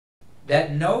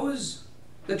that knows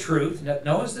the truth, that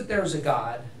knows that there's a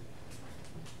God,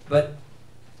 but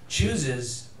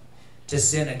chooses to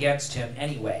sin against him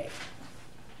anyway.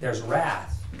 There's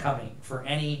wrath coming for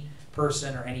any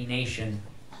person or any nation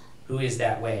who is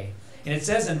that way. And it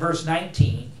says in verse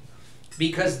 19,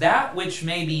 because that which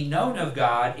may be known of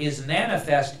God is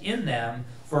manifest in them,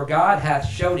 for God hath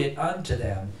showed it unto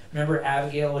them. Remember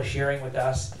Abigail was sharing with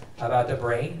us about the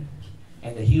brain?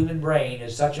 And the human brain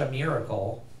is such a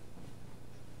miracle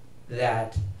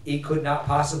that it could not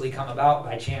possibly come about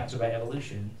by chance or by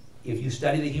evolution. If you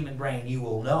study the human brain, you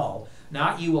will know.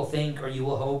 Not you will think or you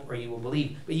will hope or you will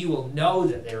believe, but you will know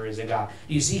that there is a God.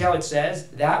 Do you see how it says,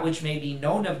 that which may be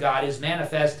known of God is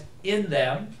manifest in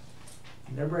them,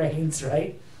 in their brains,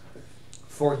 right?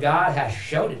 For God has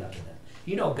showed it unto them.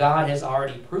 You know, God has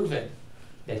already proven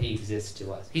that he exists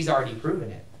to us. He's already proven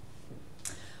it.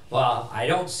 Well, I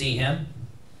don't see him.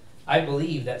 I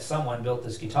believe that someone built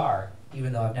this guitar,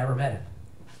 even though I've never met him.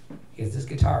 Because this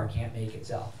guitar can't make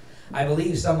itself. I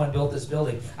believe someone built this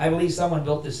building. I believe someone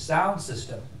built this sound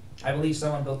system. I believe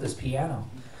someone built this piano.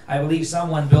 I believe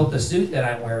someone built the suit that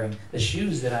I'm wearing, the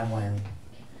shoes that I'm wearing,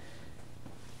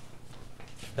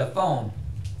 the phone.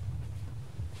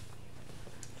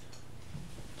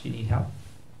 Do you need help?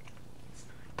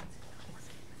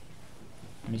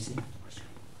 Let me see.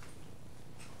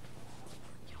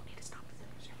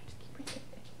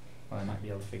 Well, I might be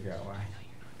able to figure out why.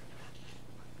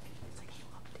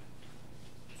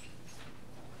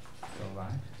 Go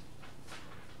live.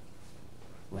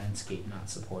 Landscape not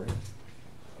supported.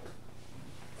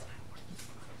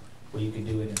 Well, you could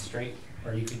do it in straight,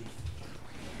 or you could.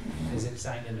 Is it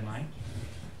signed into mine?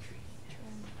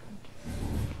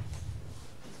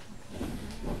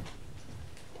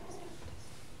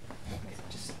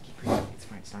 Just keep reading. It's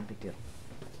fine. It's not a big deal.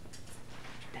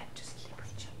 Just keep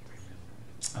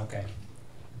reading. Okay.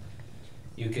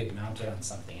 You could mount it on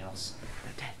something else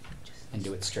and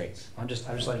do it straight. I'm just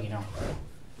letting you know.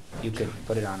 You could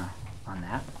put it on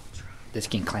that. This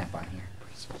can clamp on here.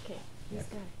 Okay. Yeah.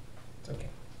 It's okay.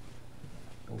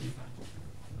 We'll be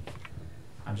fine.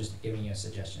 I'm just giving you a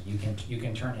suggestion. You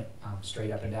can turn it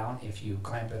straight up and down if you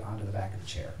clamp it onto the back of the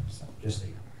chair. So just so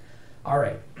you know. All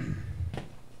right.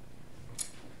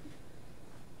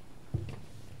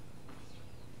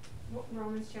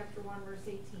 Romans chapter 1, verse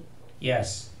 18.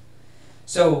 Yes.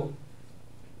 So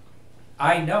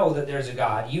I know that there's a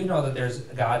God. You know that there's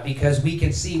a God because we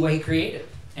can see what he created.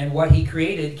 And what he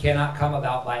created cannot come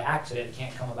about by accident. It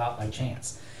can't come about by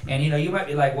chance. And you might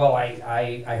be like, well,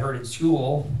 I heard in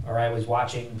school, or I was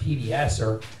watching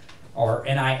PBS,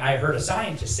 and I heard a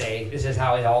scientist say this is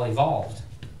how it all evolved.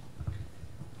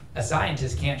 A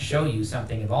scientist can't show you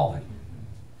something evolving.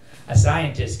 A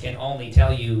scientist can only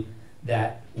tell you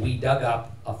that we dug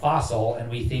up a fossil and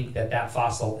we think that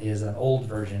fossil is an old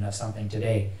version of something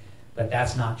today. But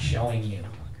that's not showing you.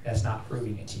 That's not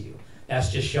proving it to you. That's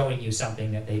just showing you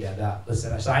something that they dug up.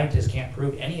 Listen, a scientist can't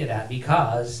prove any of that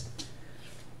because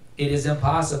it is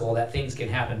impossible that things can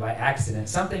happen by accident.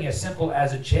 Something as simple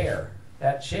as a chair.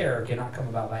 That chair cannot come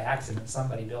about by accident.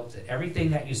 Somebody built it.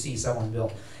 Everything that you see, someone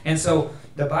built. And so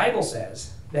the Bible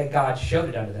says that God showed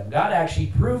it unto them. God actually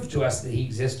proved to us that he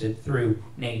existed through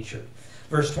nature.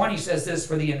 Verse 20 says this,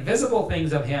 for the invisible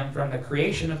things of him from the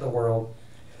creation of the world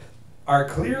are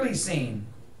clearly seen,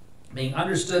 being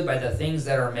understood by the things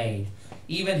that are made,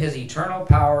 even his eternal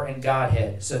power and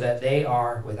Godhead, so that they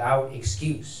are without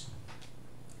excuse.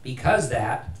 Because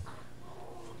that,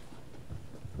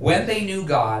 when they knew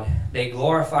God, they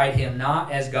glorified him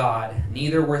not as God,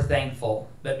 neither were thankful,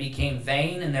 but became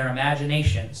vain in their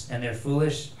imaginations, and their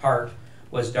foolish heart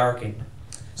was darkened.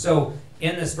 So,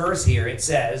 in this verse here, it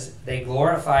says, they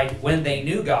glorified, when they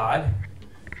knew God,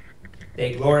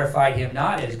 they glorified him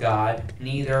not as God,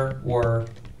 neither were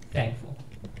thankful.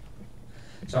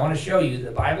 So I want to show you,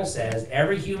 the Bible says,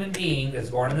 every human being that's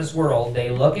born in this world, they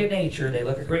look at nature, they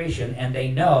look at creation, and they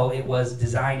know it was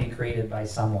designed and created by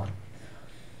someone.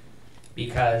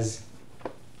 Because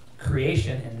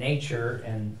creation and nature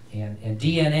and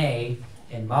DNA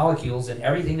and molecules and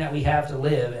everything that we have to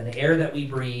live and the air that we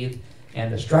breathe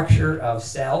and the structure of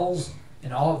cells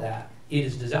and all of that, it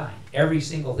is designed. Every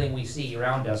single thing we see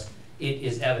around us, it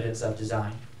is evidence of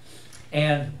design.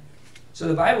 And so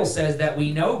the Bible says that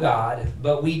we know God,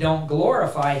 but we don't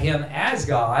glorify him as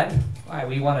God. Why?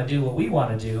 We want to do what we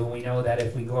want to do. And we know that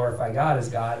if we glorify God as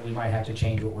God, we might have to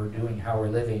change what we're doing, how we're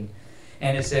living.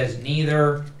 And it says,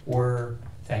 neither were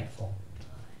thankful.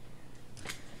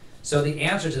 So the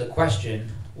answer to the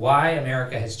question, why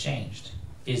America has changed,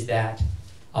 is that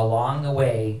along the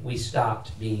way, we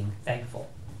stopped being thankful.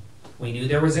 We knew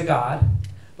there was a God,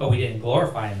 but we didn't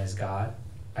glorify him as God.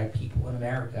 by people in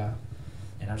America,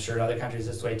 and I'm sure in other countries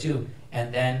this way too,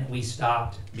 and then we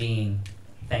stopped being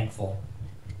thankful.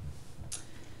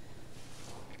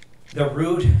 The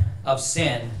root of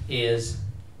sin is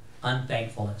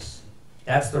unthankfulness.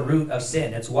 That's the root of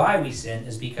sin. It's why we sin,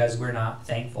 is because we're not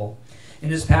thankful. In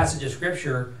this passage of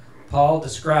Scripture, Paul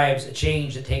describes a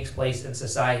change that takes place in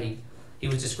society. He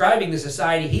was describing the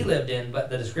society he lived in, but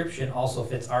the description also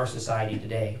fits our society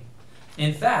today.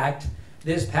 In fact,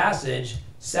 this passage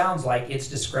sounds like it's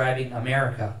describing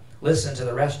America. Listen to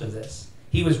the rest of this.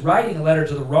 He was writing a letter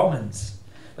to the Romans,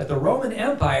 but the Roman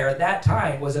Empire at that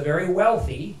time was a very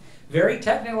wealthy, very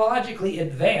technologically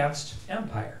advanced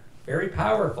empire. Very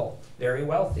powerful, very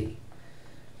wealthy,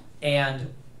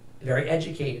 and very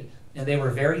educated. And they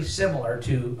were very similar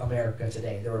to America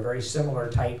today. They were a very similar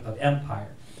type of empire.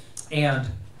 And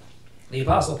the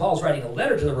Apostle Paul's writing a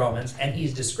letter to the Romans, and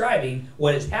he's describing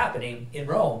what is happening in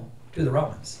Rome to the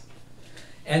Romans.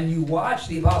 And you watch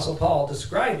the Apostle Paul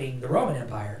describing the Roman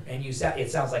Empire, and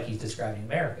it sounds like he's describing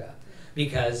America,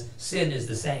 because sin is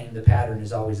the same. The pattern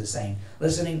is always the same.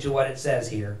 Listening to what it says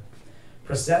here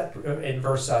in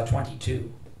verse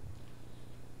 22.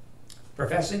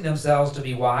 Professing themselves to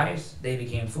be wise, they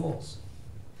became fools,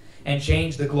 and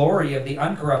changed the glory of the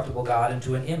uncorruptible God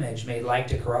into an image made like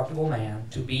to corruptible man,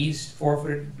 to beasts,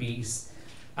 four-footed beasts,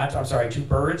 to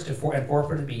birds, and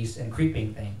four-footed beasts, and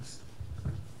creeping things.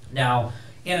 Now,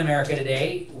 in America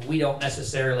today, we don't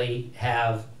necessarily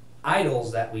have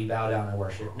idols that we bow down and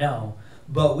worship. No,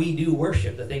 but we do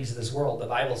worship the things of this world. The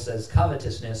Bible says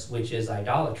covetousness, which is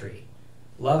idolatry.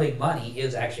 Loving money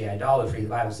is actually idolatry, the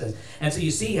Bible says. And so you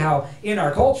see how in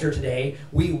our culture today,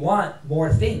 we want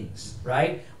more things,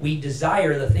 right? We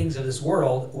desire the things of this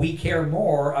world. We care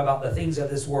more about the things of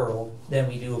this world than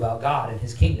we do about God and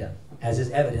His kingdom, as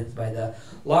is evidenced by the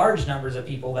large numbers of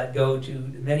people that go to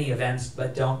many events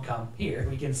but don't come here.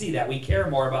 We can see that. We care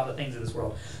more about the things of this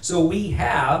world. So we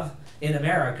have, in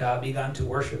America, begun to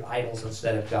worship idols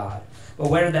instead of God.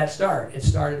 But where did that start? It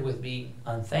started with being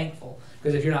unthankful.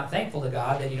 Because if you're not thankful to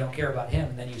God, then you don't care about Him,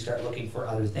 and then you start looking for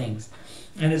other things.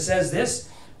 And it says this,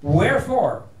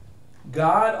 wherefore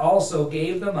God also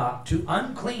gave them up to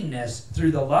uncleanness through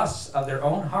the lusts of their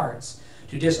own hearts,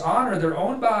 to dishonor their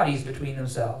own bodies between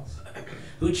themselves,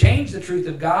 who changed the truth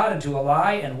of God into a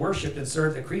lie, and worshipped and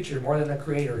served the creature more than the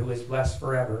Creator, who is blessed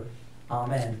forever.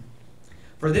 Amen.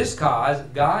 For this cause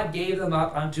God gave them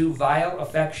up unto vile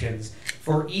affections,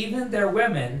 for even their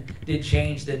women did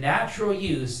change the natural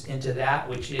use into that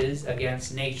which is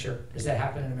against nature. Does that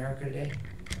happen in America today?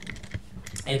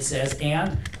 It says,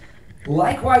 and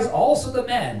likewise also the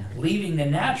men, leaving the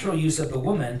natural use of the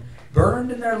woman,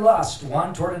 burned in their lust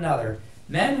one toward another,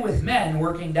 men with men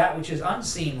working that which is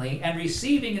unseemly, and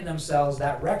receiving in themselves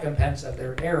that recompense of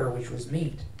their error which was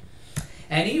meet.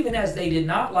 And even as they did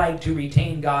not like to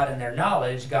retain God in their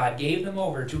knowledge, God gave them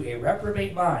over to a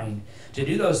reprobate mind to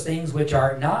do those things which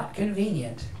are not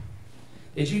convenient.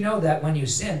 Did you know that when you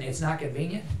sin, it's not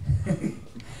convenient?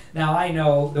 Now, I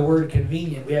know the word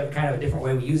convenient, we have kind of a different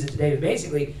way we use it today, but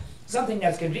basically, something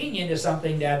that's convenient is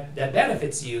something that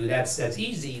benefits you, that's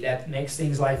easy, that makes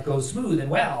life go smooth and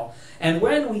well. And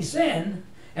when we sin,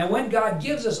 and when God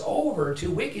gives us over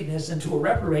to wickedness and to a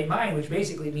reprobate mind, which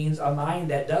basically means a mind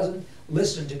that doesn't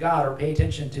listen to God or pay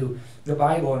attention to the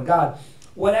Bible and God,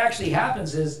 what actually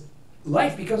happens is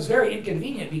life becomes very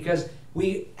inconvenient because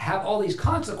we have all these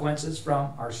consequences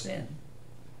from our sin.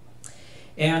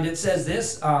 And it says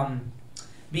this,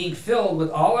 being filled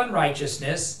with all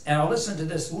unrighteousness, and I'll listen to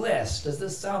this list. Does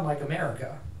this sound like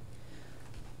America?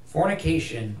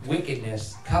 Fornication,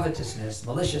 wickedness, covetousness,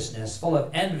 maliciousness, full of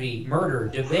envy, murder,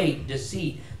 debate,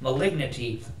 deceit,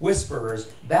 malignity, whisperers,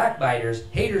 backbiters,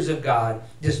 haters of God,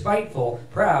 despiteful,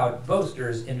 proud,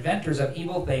 boasters, inventors of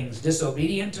evil things,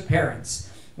 disobedient to parents,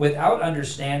 without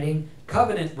understanding,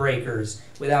 covenant breakers,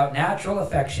 without natural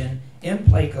affection,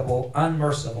 implacable,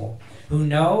 unmerciful, who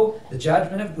knowing the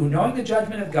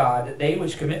judgment of God, that they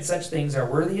which commit such things are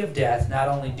worthy of death, not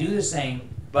only do the same,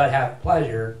 but have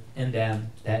pleasure in them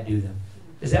that do them.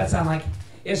 Does that sound like,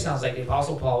 it sounds like the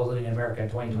Apostle Paul was living in America in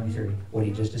 2023, what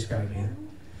he just described here.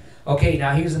 Okay,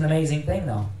 now here's an amazing thing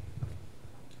though.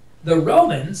 The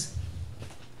Romans,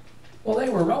 well, they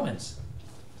were Romans.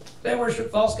 They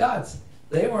worshiped false gods.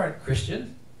 They weren't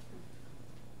Christians.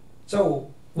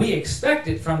 So we expect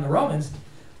it from the Romans.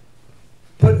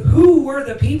 But who were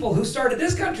the people who started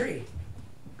this country?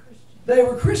 They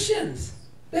were Christians.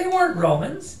 They weren't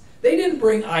Romans. They didn't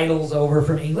bring idols over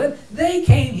from England. They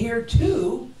came here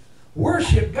to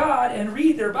worship God and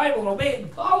read their Bible and obey it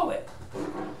and follow it.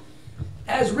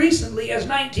 As recently as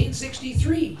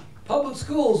 1963, public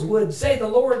schools would say the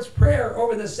Lord's Prayer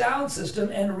over the sound system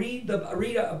and read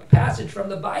a passage from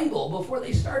the Bible before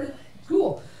they started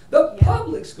school. The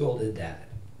public school did that.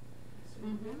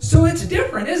 So it's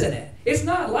different, isn't it? It's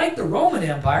not like the Roman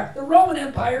Empire. The Roman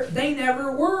Empire, they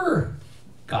never were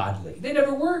godly. They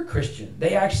never were Christian.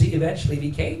 They actually eventually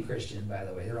became Christian, by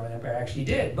the way. The Roman Empire actually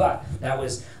did, but that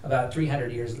was about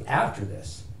 300 years after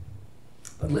this.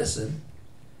 But listen,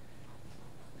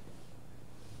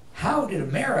 how did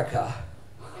America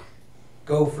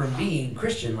go from being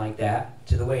Christian like that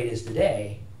to the way it is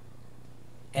today?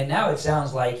 And now it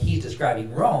sounds like he's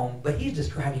describing Rome, but he's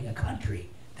describing a country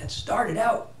that started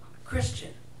out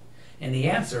Christian. And the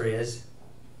answer is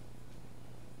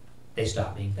they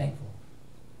stopped being thankful.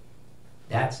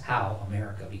 That's how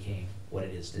America became what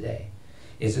it is today.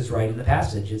 This is right in the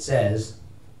passage. It says,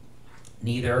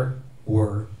 neither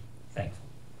were thankful.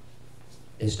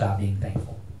 They stopped being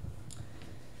thankful.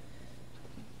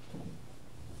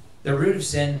 The root of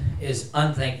sin is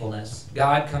unthankfulness.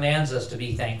 God commands us to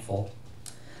be thankful.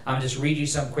 I'm going to just read you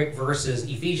some quick verses.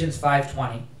 Ephesians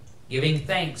 5:20. Giving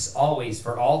thanks always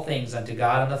for all things unto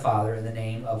God and the Father in the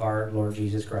name of our Lord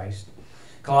Jesus Christ.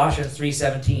 Colossians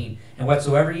 3:17. And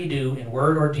whatsoever ye do in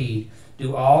word or deed,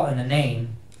 do all in the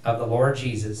name of the Lord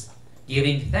Jesus,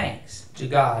 giving thanks to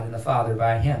God and the Father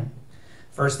by him.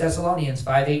 1 Thessalonians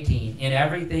 5:18. In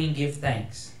everything give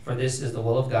thanks, for this is the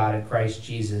will of God in Christ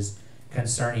Jesus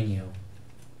concerning you.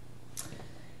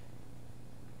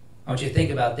 I want you to think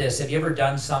about this. Have you ever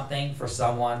done something for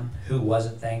someone who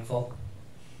wasn't thankful?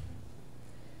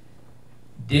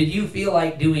 Did you feel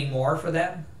like doing more for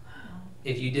them?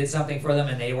 If you did something for them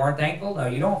and they weren't thankful? No,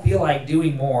 you don't feel like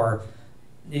doing more.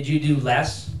 Did you do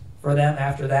less for them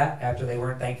after that? After they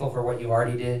weren't thankful for what you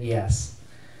already did? Yes.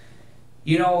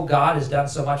 You know, God has done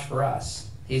so much for us.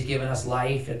 He's given us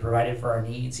life and provided for our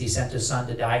needs. He sent his Son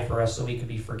to die for us so we could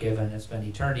be forgiven and spend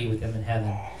eternity with him in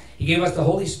heaven. He gave us the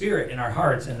Holy Spirit in our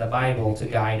hearts and the Bible to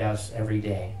guide us every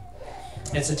day.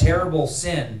 It's a terrible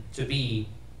sin to be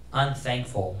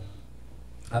unthankful.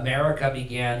 America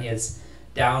began its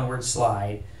downward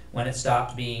slide when it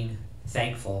stopped being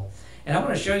thankful. And I'm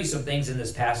going to show you some things in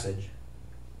this passage.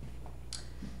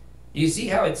 Do you see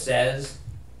how it says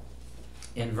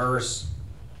in verse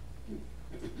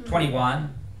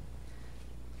 21,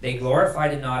 they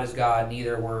glorified him not as God,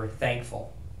 neither were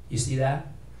thankful. You see that?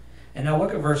 And now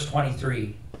look at verse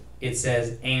 23. It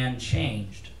says, and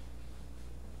changed.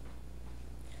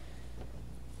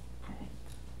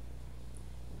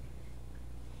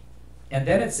 And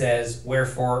then it says,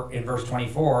 wherefore, in verse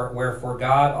 24, wherefore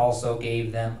God also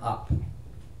gave them up.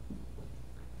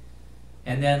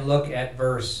 And then look at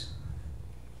verse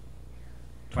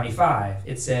 25.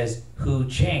 It says, who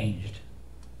changed.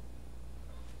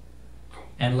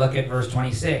 And look at verse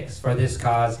 26. For this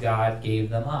cause God gave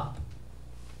them up.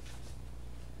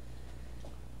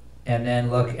 And then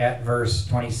look at verse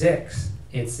 26.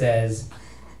 It says,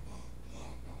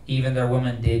 even their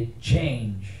women did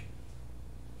change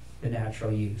the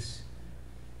natural use.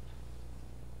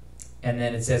 And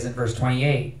then it says in verse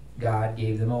 28, God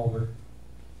gave them over.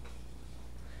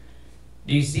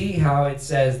 Do you see how it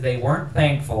says they weren't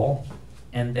thankful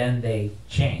and then they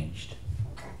changed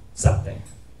something?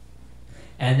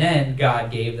 And then God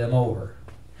gave them over.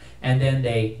 And then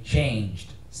they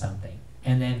changed something.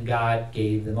 And then God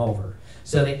gave them over.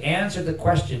 So the answer to the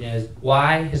question is,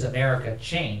 why has America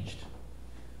changed?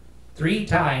 3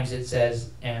 times it says,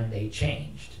 and they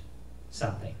changed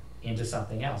something into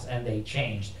something else. And they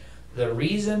changed. The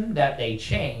reason that they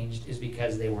changed is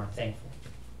because they weren't thankful.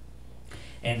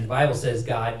 And the Bible says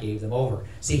God gave them over.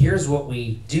 See, here's what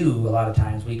we do a lot of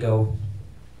times. We go,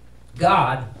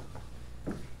 God,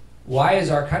 why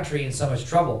is our country in so much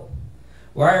trouble?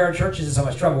 Why are our churches in so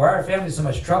much trouble? Why are our families in so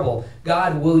much trouble?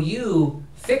 God, will you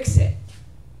fix it?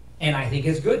 And I think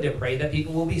it's good to pray that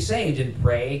people will be saved and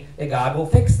pray that God will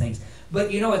fix things.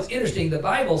 But you know, it's interesting. The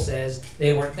Bible says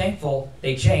they weren't thankful.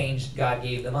 They changed. God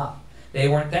gave them up. They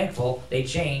weren't thankful. They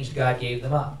changed. God gave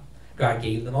them up. God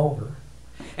gave them over.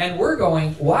 And we're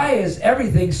going, why is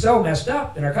everything so messed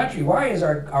up in our country? Why is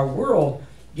our world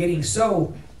getting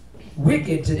so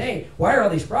wicked today? Why are all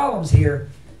these problems here?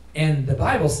 And the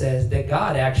Bible says that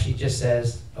God actually just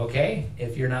says, okay,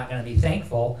 if you're not going to be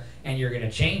thankful and you're going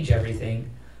to change everything,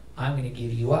 I'm going to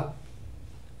give you up.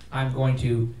 I'm going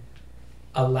to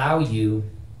allow you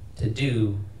to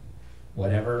do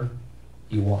whatever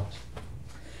you want.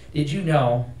 Did you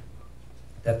know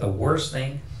that the worst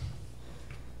thing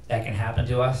that can happen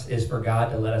to us is for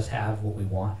God to let us have what we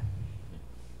want?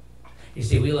 You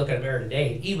see, we look at America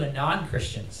today, even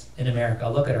non-Christians in America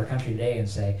look at our country today and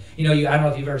say, I don't know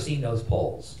if you've ever seen those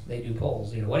polls. They do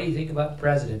polls. What do you think about the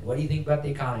president? What do you think about the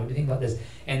economy? What do you think about this?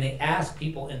 And they ask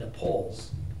people in the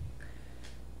polls,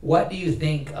 what do you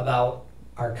think about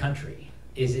our country?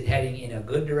 Is it heading in a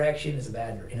good direction? Is it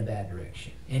in a bad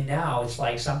direction? And now it's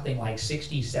like something like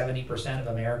 60, 70% of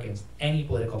Americans, any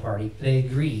political party, they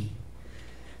agree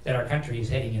that our country is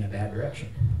heading in a bad direction.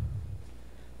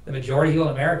 The majority of people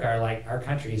in America are like, our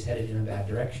country is headed in a bad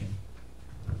direction.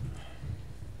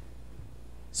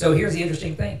 So here's the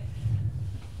interesting thing.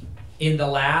 In the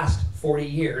last 40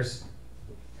 years,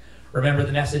 remember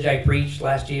the message I preached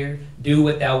last year? Do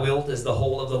what thou wilt is the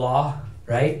whole of the law,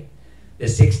 right? The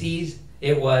 60s,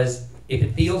 it was, if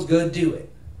it feels good, do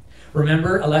it.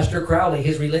 Remember Aleister Crowley,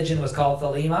 his religion was called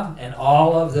Thelema, and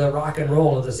all of the rock and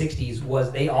roll of the 60s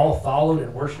was, they all followed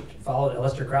and worshipped and followed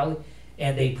Aleister Crowley,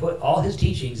 and they put all his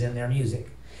teachings in their music.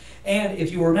 And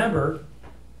if you remember,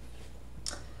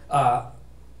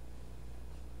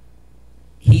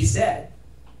 he said,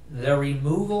 the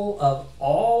removal of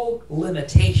all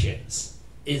limitations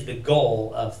is the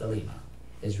goal of Thelema,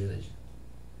 his religion.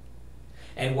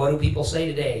 And what do people say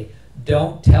today?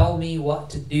 Don't tell me what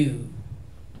to do.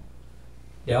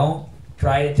 Don't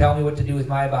try to tell me what to do with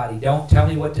my body. Don't tell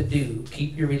me what to do.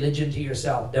 Keep your religion to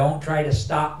yourself. Don't try to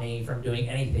stop me from doing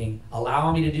anything.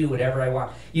 Allow me to do whatever I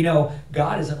want.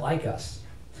 God isn't like us.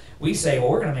 We say,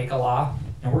 well, we're going to make a law,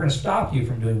 and we're going to stop you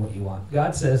from doing what you want.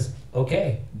 God says,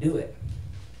 okay, do it.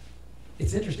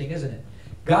 It's interesting, isn't it?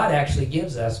 God actually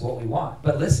gives us what we want.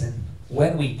 But listen,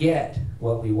 when we get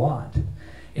what we want,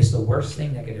 it's the worst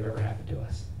thing that could have ever happened to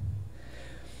us.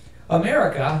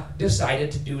 America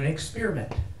decided to do an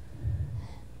experiment.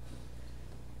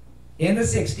 In the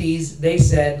 60s, they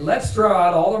said, let's throw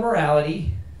out all the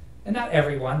morality. And not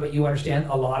everyone, but you understand,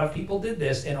 a lot of people did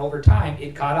this. And over time,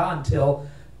 it caught on till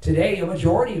today, a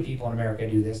majority of people in America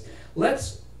do this.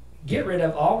 Let's get rid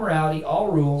of all morality,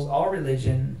 all rules, all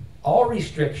religion, all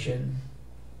restriction.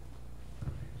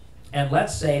 And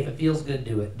let's say, if it feels good,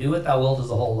 do it. Do what thou wilt is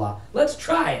the whole law. Let's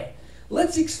try it.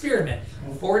 Let's experiment.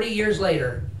 40 years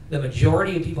later, the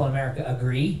majority of people in America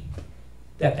agree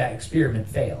that that experiment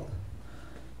failed.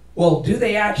 Well, do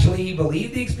they actually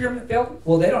believe the experiment failed?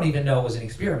 Well, they don't even know it was an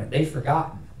experiment. They've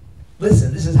forgotten.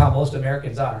 Listen, this is how most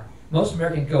Americans are. Most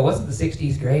Americans go, wasn't the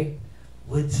 60s great?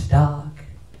 Woodstock,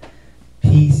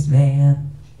 peace,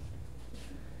 man.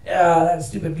 Yeah, that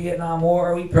stupid Vietnam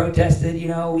War, we protested,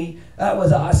 that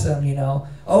was awesome,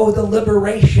 Oh, the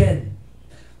liberation,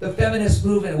 the feminist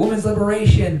movement, women's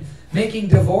liberation, making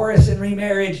divorce and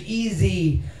remarriage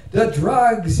easy, the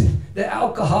drugs, the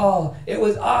alcohol, it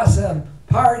was awesome.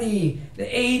 Party, the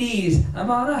 80s,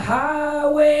 I'm on a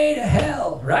highway to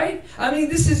hell, right? I mean,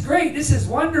 this is great, this is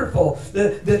wonderful.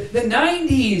 The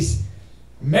 90s,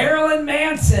 Marilyn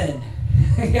Manson.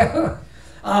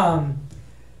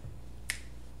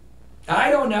 I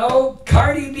don't know,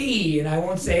 Cardi B, and I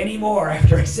won't say any more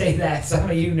after I say that. Some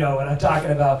of you know what I'm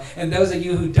talking about. And those of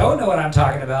you who don't know what I'm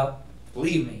talking about,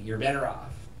 believe me, you're better off.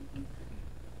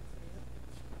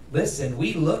 Listen,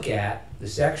 we look at the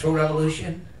sexual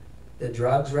revolution, the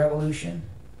drugs revolution,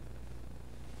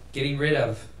 getting rid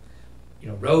of,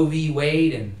 Roe v.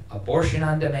 Wade and abortion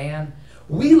on demand.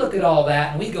 We look at all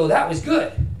that and we go, that was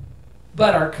good.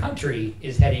 But our country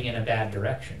is heading in a bad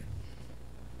direction.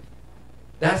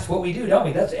 That's what we do, don't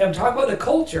we? I'm talking about the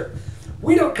culture.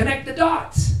 We don't connect the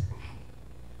dots.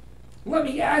 Let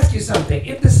me ask you something.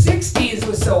 If the 60s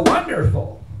was so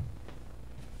wonderful,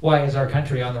 why is our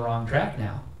country on the wrong track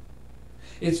now?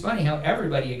 It's funny how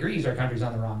everybody agrees our country's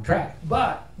on the wrong track,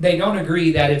 but they don't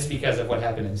agree that it's because of what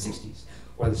happened in the 60s,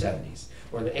 or the 70s,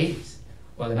 or the 80s,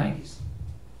 or the 90s.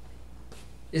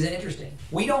 Isn't it interesting?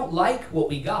 We don't like what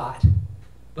we got,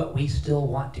 but we still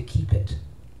want to keep it.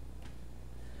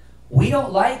 We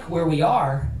don't like where we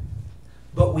are,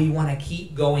 but we want to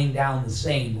keep going down the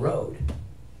same road.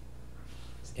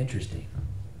 It's interesting.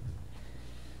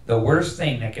 The worst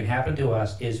thing that can happen to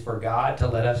us is for God to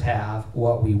let us have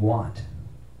what we want.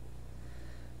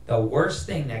 The worst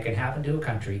thing that can happen to a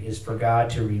country is for God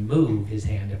to remove his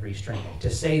hand of restraint. To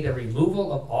say the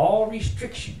removal of all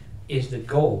restriction is the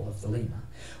goal of Thelema.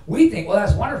 We think, well,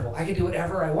 that's wonderful. I can do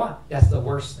whatever I want. That's the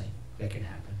worst thing that can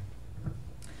happen.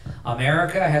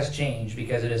 America has changed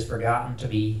because it has forgotten to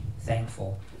be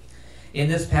thankful. In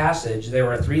this passage,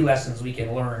 there are 3 lessons we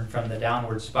can learn from the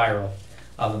downward spiral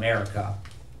of America.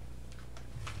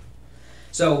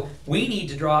 So we need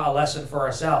to draw a lesson for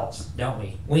ourselves, don't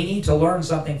we? We need to learn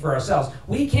something for ourselves.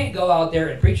 We can't go out there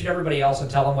and preach at everybody else and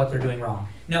tell them what they're doing wrong.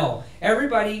 No,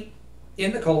 everybody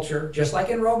in the culture, just like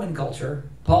in Roman culture,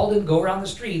 Paul didn't go around the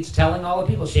streets telling all the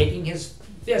people, shaking his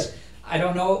fist. I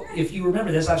don't know if you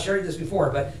remember this, I've shared this before,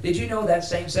 but did you know that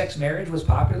same-sex marriage was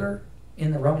popular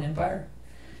in the Roman Empire?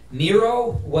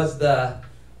 Nero was the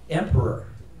emperor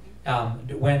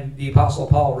when the Apostle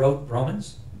Paul wrote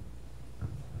Romans.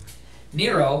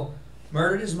 Nero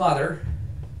murdered his mother.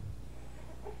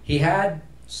 He had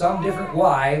some different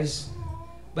wives,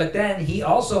 but then he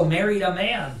also married a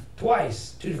man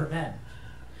twice, 2 different men.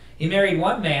 He married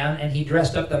one man, and he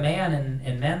dressed up the man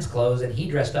in men's clothes, and he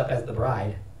dressed up as the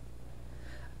bride.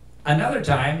 Another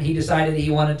time, he decided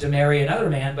he wanted to marry another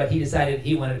man, but he decided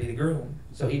he wanted to be the groom.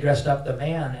 So he dressed up the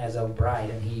man as a bride,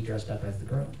 and he dressed up as the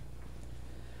groom.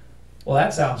 Well,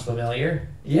 that sounds familiar.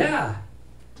 Yeah.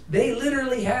 They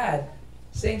literally had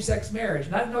same-sex marriage.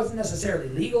 Not it wasn't necessarily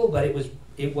legal, but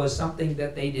it was something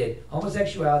that they did.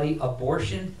 Homosexuality,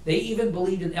 abortion, they even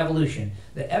believed in evolution.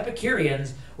 The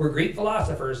Epicureans were Greek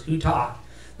philosophers who taught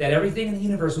that everything in the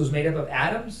universe was made up of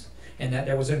atoms, and that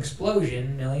there was an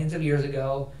explosion millions of years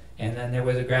ago, and then there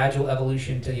was a gradual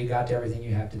evolution until you got to everything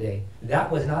you have today.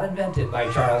 That was not invented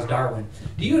by Charles Darwin.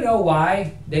 Do you know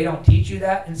why they don't teach you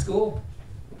that in school?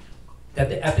 That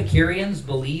the Epicureans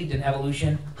believed in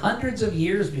evolution hundreds of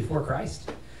years before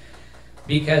Christ?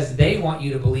 Because they want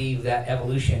you to believe that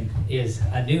evolution is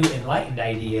a new enlightened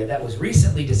idea that was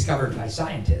recently discovered by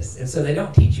scientists. And so they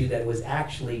don't teach you that it was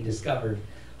actually discovered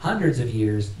hundreds of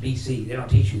years BC. They don't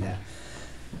teach you that.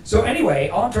 So anyway,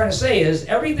 all I'm trying to say is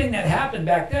everything that happened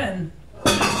back then,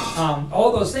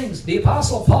 all those things, the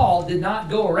Apostle Paul did not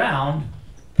go around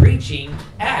preaching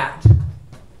at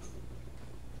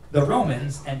the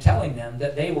Romans and telling them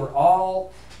that they were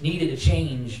all needed to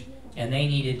change and they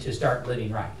needed to start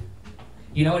living right.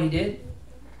 You know what he did?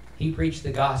 He preached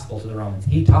the gospel to the Romans.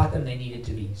 He taught them they needed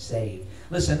to be saved.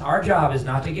 Listen, our job is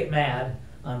not to get mad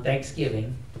on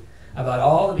Thanksgiving about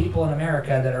all the people in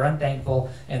America that are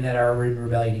unthankful and that are in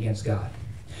rebellion against God.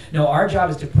 No, our job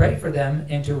is to pray for them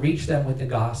and to reach them with the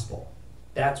gospel.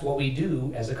 That's what we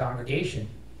do as a congregation,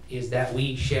 is that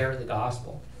we share the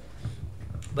gospel.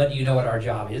 But you know what our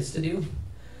job is to do?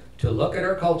 To look at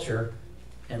our culture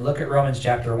and look at Romans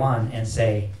chapter 1 and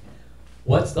say,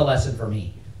 what's the lesson for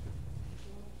me?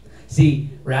 See,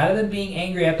 rather than being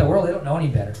angry at the world, they don't know any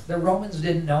better. The Romans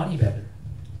didn't know any better.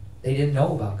 They didn't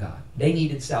know about God. They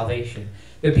needed salvation.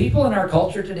 The people in our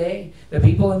culture today, the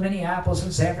people in Minneapolis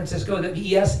and San Francisco,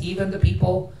 yes, even the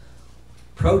people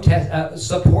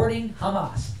supporting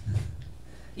Hamas,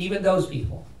 even those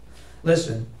people,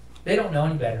 listen, they don't know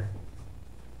any better.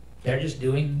 They're just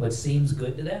doing what seems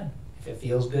good to them. If it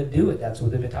feels good, do it. That's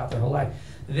what they've been taught their whole life.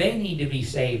 They need to be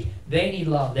saved. They need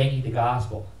love. They need the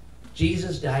gospel.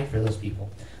 Jesus died for those people.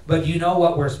 But you know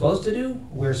what we're supposed to do?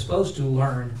 We're supposed to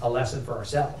learn a lesson for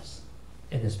ourselves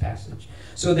in this passage.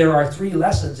 So there are 3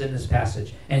 lessons in this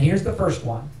passage. And here's the first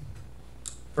one.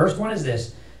 First one is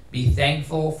this: be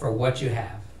thankful for what you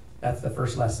have. That's the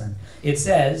first lesson. It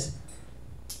says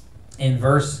in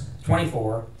verse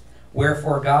 24,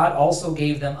 wherefore God also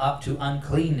gave them up to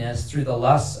uncleanness through the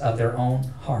lusts of their own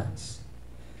hearts.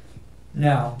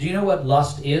 Now, do you know what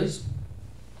lust is?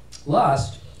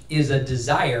 Lust is a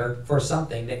desire for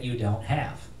something that you don't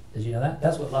have. Did you know that?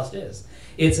 That's what lust is.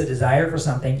 It's a desire for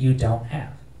something you don't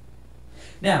have.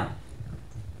 Now,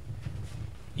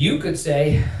 you could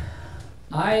say,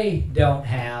 I don't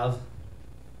have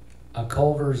a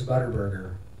Culver's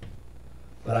Butterburger,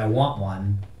 but I want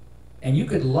one. And you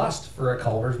could lust for a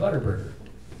Culver's Butterburger.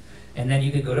 And then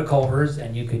you could go to Culver's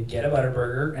and you could get a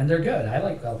Butterburger, and they're good. I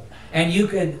like Culver's. And you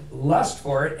could lust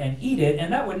for it and eat it,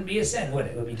 and that wouldn't be a sin, would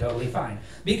it? It would be totally fine.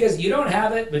 Because you don't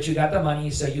have it, but you got the money,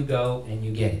 so you go and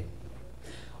you get it.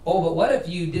 Oh, but what if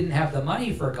you didn't have the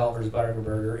money for a Culver's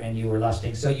Butterburger and you were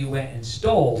lusting, so you went and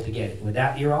stole to get it? Would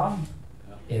that be wrong?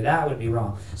 Yeah, that would be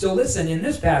wrong. So listen, in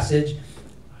this passage,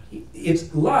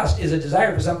 it's lust is a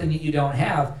desire for something that you don't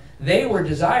have. They were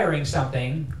desiring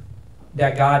something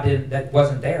that God didn't, that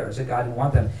wasn't theirs, that God didn't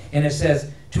want them. And it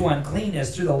says, to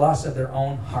uncleanness through the lust of their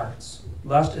own hearts.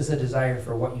 Lust is a desire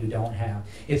for what you don't have.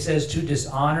 It says to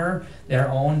dishonor their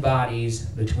own bodies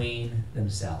between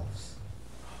themselves.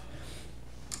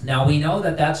 Now we know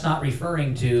that that's not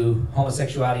referring to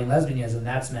homosexuality and lesbianism.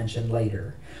 That's mentioned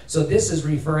later. So this is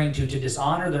referring to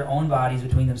dishonor their own bodies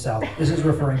between themselves. This is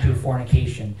referring to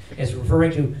fornication. It's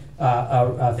referring to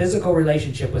a physical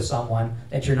relationship with someone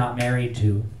that you're not married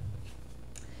to.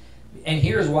 And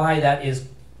here's why that is.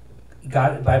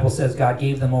 God, the Bible says God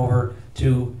gave them over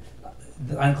to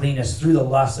the uncleanness through the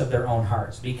lusts of their own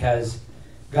hearts. Because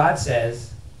God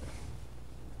says,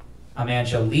 a man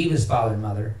shall leave his father and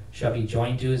mother, shall be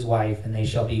joined to his wife, and they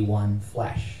shall be one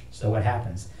flesh. So what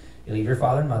happens? You leave your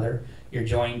father and mother, You're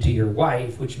joined to your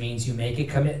wife, which means you make a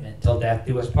commitment till death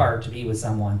do us part to be with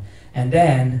someone. And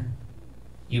then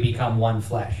you become one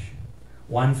flesh.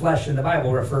 One flesh in the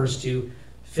Bible refers to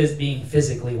being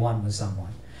physically one with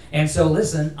someone. And so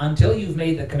listen, until you've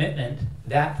made the commitment,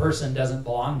 that person doesn't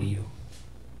belong to you.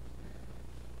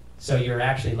 So you're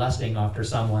actually lusting after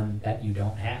someone that you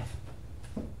don't have.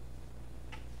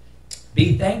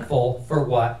 Be thankful for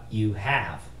what you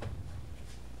have,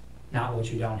 not what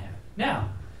you don't have. Now,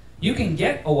 you can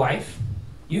get a wife,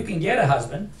 you can get a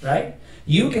husband, right?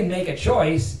 You can make a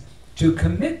choice to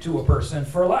commit to a person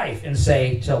for life and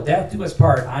say, till death do us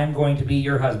part, I'm going to be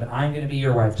your husband, I'm going to be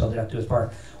your wife till death do us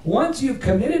part. Once you've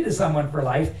committed to someone for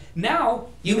life, now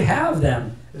you have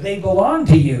them. They belong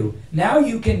to you. Now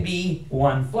you can be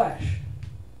one flesh.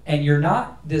 And you're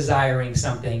not desiring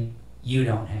something you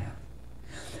don't have.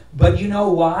 But you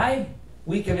know why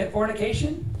we commit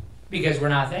fornication? Because we're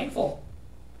not thankful.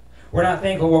 We're not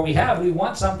thankful for what we have. We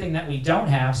want something that we don't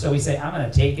have, so we say, I'm going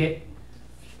to take it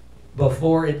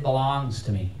before it belongs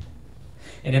to me.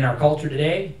 And in our culture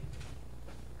today,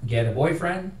 get a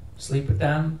boyfriend, sleep with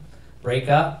them, break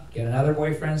up, get another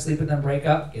boyfriend, sleep with them, break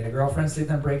up, get a girlfriend, sleep with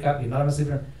them, break up, get another one, sleep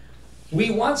with them.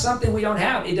 We want something we don't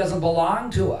have. It doesn't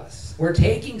belong to us. We're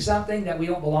taking something that we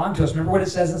don't belong to us. Remember what it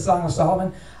says in Song of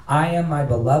Solomon? I am my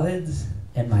beloved's,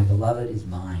 and my beloved is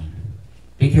mine.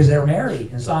 Because they're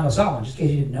married in Song of Solomon, just in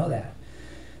case you didn't know that.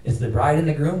 It's the bride and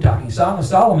the groom talking. Song of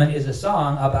Solomon is a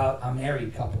song about a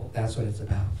married couple. That's what it's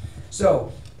about.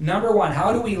 So, number one,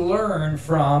 how do we learn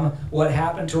from what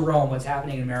happened to Rome, what's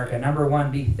happening in America? Number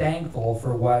one, be thankful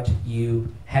for what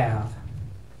you have.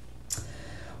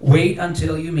 Wait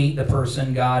until you meet the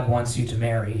person God wants you to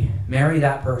marry. Marry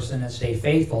that person and stay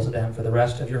faithful to them for the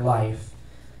rest of your life.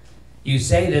 You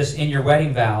say this in your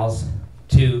wedding vows,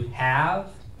 to have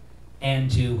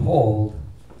and to hold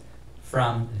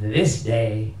from this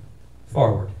day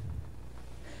forward.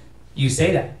 You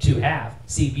say that, to have.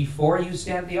 See, before you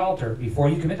stand at the altar, before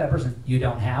you commit that person, you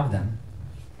don't have them.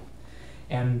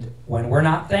 And when we're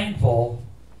not thankful,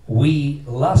 we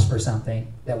lust for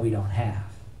something that we don't have.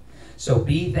 So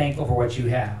be thankful for what you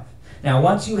have. Now,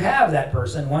 once you have that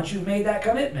person, once you've made that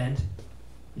commitment,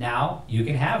 now you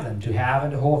can have them, to have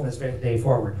and to hold from this day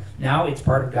forward. Now it's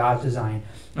part of God's design.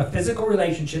 A physical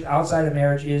relationship outside of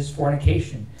marriage is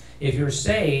fornication. If you're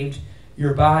saved,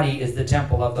 your body is the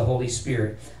temple of the Holy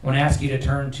Spirit. I want to ask you to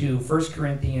turn to 1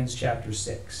 Corinthians chapter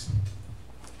 6.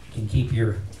 You can keep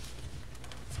your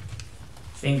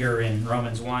finger in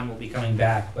Romans 1. We'll be coming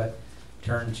back, but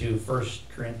turn to 1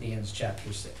 Corinthians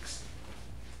chapter 6.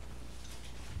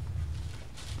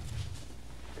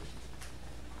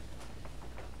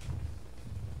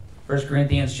 1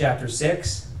 Corinthians chapter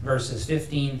 6, verses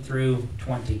 15 through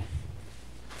 20.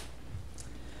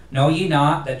 Know ye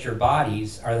not that your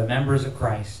bodies are the members of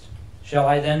Christ? Shall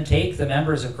I then take the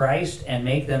members of Christ and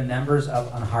make them members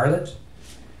of an harlot?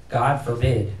 God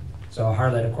forbid. So a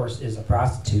harlot, of course, is a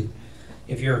prostitute.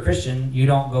 If you're a Christian, you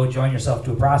don't go join yourself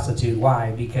to a prostitute.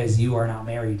 Why? Because you are not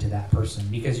married to that person.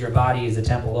 Because your body is a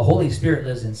temple. The Holy Spirit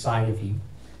lives inside of you.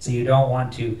 So you don't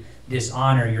want to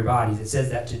dishonor your bodies. It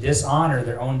says that to dishonor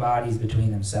their own bodies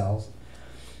between themselves.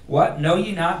 What? Know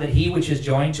ye not that he which is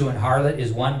joined to an harlot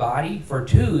is one body? For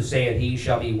two, saith he,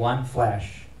 shall be one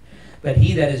flesh. But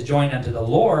he that is joined unto the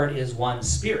Lord is one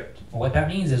spirit. Well, what that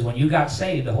means is when you got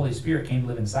saved, the Holy Spirit came to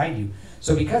live inside you.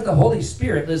 So because the Holy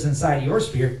Spirit lives inside your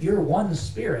spirit, you're one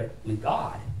spirit with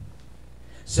God.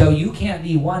 So you can't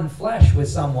be one flesh with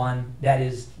someone that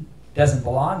doesn't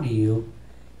belong to you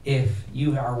if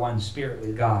you are one spirit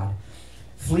with God.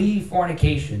 Flee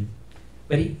fornication.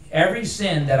 But every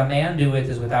sin that a man doeth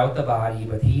is without the body,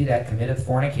 but he that committeth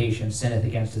fornication sinneth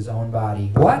against his own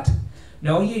body. What?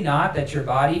 Know ye not that your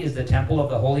body is the temple of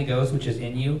the Holy Ghost which is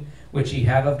in you, which ye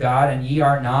have of God, and ye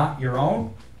are not your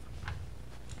own?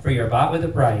 For ye are bought with a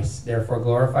price. Therefore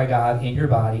glorify God in your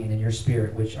body and in your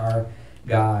spirit, which are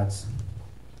God's.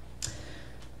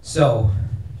 So,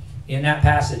 in that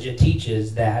passage, it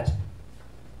teaches that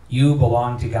you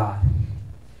belong to God.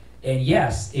 And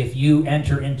yes, if you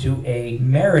enter into a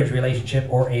marriage relationship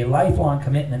or a lifelong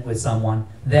commitment with someone,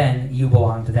 then you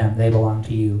belong to them. They belong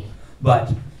to you.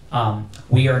 But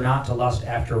we are not to lust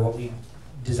after what we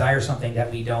desire, something that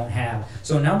we don't have.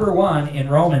 So number one in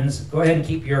Romans, go ahead and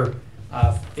keep your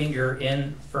finger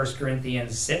in 1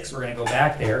 Corinthians 6. We're going to go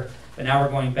back there. But now we're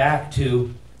going back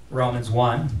to Romans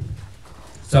 1.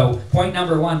 So point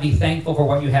number one, be thankful for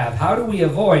what you have. How do we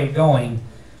avoid going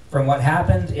from what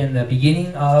happened in the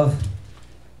beginning of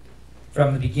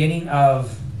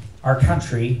our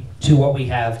country to what we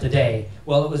have today?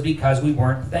 Well, it was because we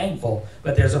weren't thankful.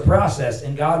 But there's a process,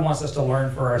 and God wants us to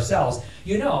learn for ourselves.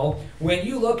 You know, when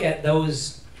you look at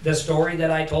the story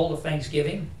that I told of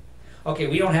Thanksgiving, okay,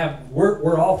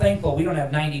 we're all thankful. We don't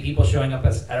have 90 people showing up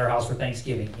at our house for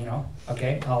Thanksgiving, you know,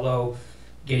 okay? Although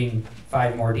getting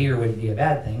 5 more deer wouldn't be a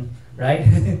bad thing,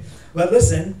 right? But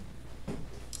listen,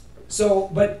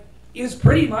 but it's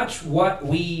pretty much what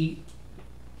we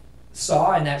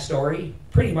saw in that story,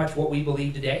 pretty much what we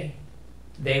believe today.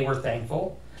 They were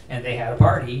thankful, and they had a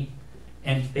party,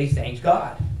 and they thanked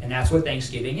God. And that's what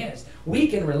Thanksgiving is. We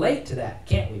can relate to that,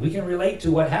 can't we? We can relate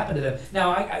to what happened to them.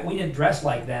 Now, we didn't dress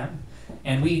like them,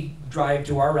 and we drive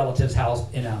to our relative's house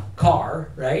in a car,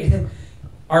 right?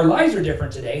 Our lives are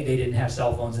different today. They didn't have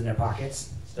cell phones in their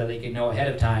pockets, so they could know ahead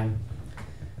of time.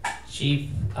 Chief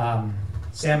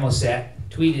Sam Mossett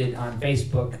tweeted on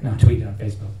Facebook.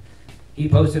 He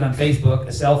posted on Facebook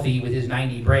a selfie with his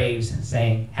 90 Braves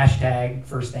saying,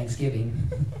 #First Thanksgiving.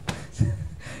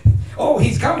 Oh,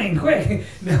 he's coming, quick.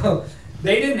 No,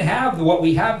 they didn't have what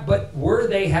we have, but were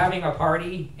they having a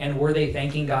party, and were they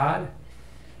thanking God?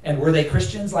 And were they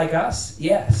Christians like us?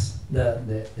 Yes,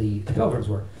 the pilgrims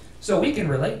were. So we can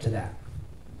relate to that.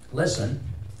 Listen,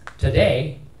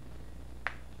 today,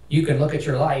 you can look at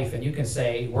your life and you can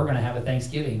say, we're going to have a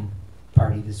Thanksgiving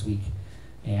party this week.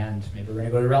 And maybe we're going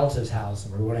to go to a relative's house,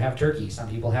 and we're going to have turkey. Some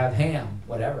people have ham,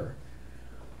 whatever.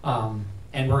 And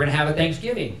we're going to have a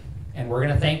Thanksgiving, and we're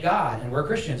going to thank God, and we're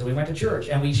Christians, and we went to church,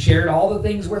 and we shared all the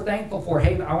things we're thankful for.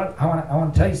 Hey, I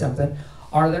want to tell you something.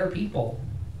 Are there people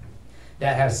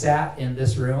that have sat in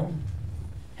this room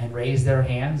and raised their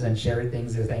hands and shared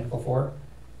things they're thankful for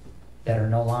that are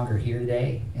no longer here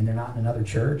today, and they're not in another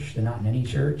church, they're not in any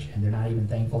church, and they're not even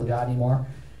thankful to God anymore?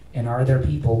 And are there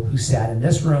people who sat in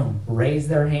this room, raised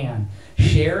their hand,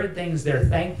 shared things they're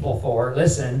thankful for,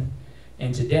 listen,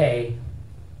 and today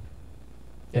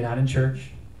they're not in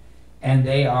church, and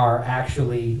they are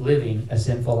actually living a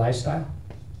sinful lifestyle?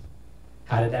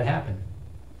 How did that happen?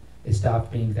 They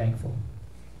stopped being thankful.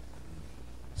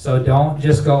 So don't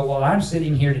just go, well, I'm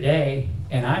sitting here today,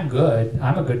 and I'm good.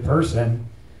 I'm a good person.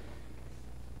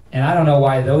 And I don't know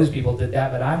why those people did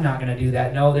that, but I'm not going to do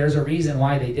that. No, there's a reason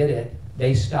why they did it.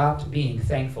 They stopped being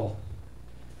thankful.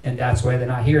 And that's why they're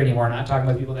not here anymore. I'm not talking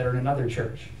about people that are in another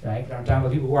church, right? I'm talking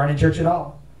about people who aren't in church at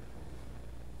all.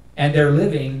 And they're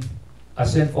living a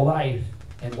sinful life.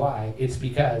 And why? It's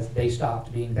because they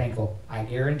stopped being thankful. I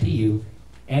guarantee you,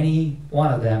 any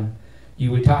one of them,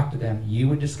 you would talk to them, you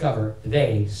would discover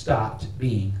they stopped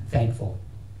being thankful.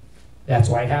 That's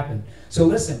why it happened. So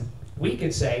listen, we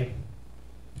could say,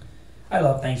 I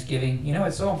love Thanksgiving. You know,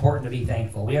 it's so important to be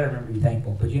thankful. We got to remember to be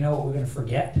thankful. But you know what we're going to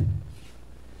forget?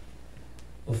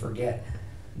 We'll forget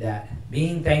that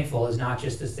being thankful is not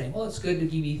just this thing, well, it's good to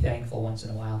be thankful once in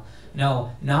a while.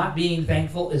 No, not being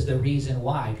thankful is the reason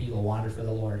why people wander for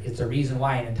the Lord. It's the reason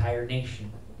why an entire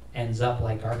nation ends up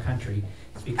like our country.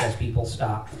 It's because people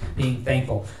stop being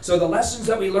thankful. So the lessons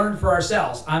that we learn for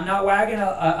ourselves. I'm not wagging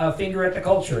a finger at the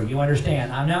culture. You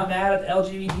understand? I'm not mad at the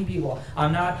LGBT people.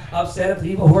 I'm not upset at the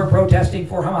people who are protesting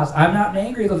for Hamas. I'm not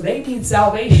angry with them. They need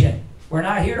salvation. We're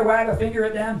not here to wag a finger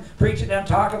at them, preach at them,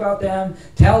 talk about them,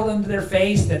 tell them to their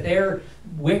face that they're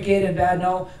wicked and bad.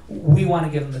 No, we want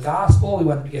to give them the gospel. We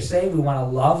want them to get saved. We want to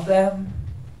love them.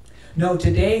 No,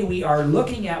 today we are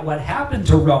looking at what happened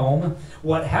to Rome,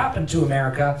 what happened to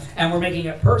America, and we're making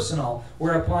it personal.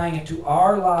 We're applying it to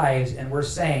our lives, and we're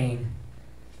saying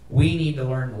we need to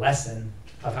learn the lesson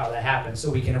of how that happened so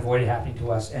we can avoid it happening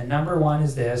to us. And number one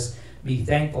is this: be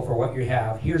thankful for what you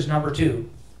have. Here's number two.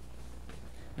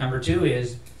 Number two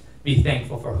is be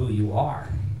thankful for who you are.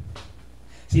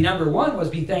 See, number one was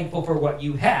be thankful for what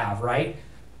you have, right?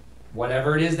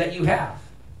 Whatever it is that you have.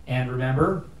 And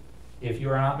remember, if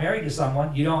you are not married to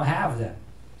someone, you don't have them.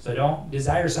 So don't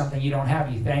desire something you don't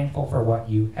have. Be thankful for what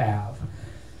you have.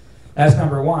 That's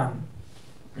number one.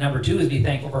 Number two is be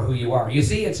thankful for who you are. You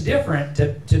see, it's different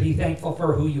to be thankful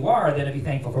for who you are than to be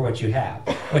thankful for what you have.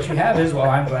 What you have is, well,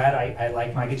 I'm glad I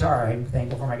like my guitar. I'm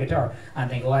thankful for my guitar. I'm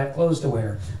thankful I have clothes to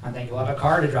wear. I'm thankful I have a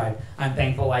car to drive. I'm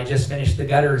thankful I just finished the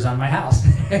gutters on my house.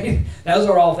 Those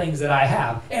are all things that I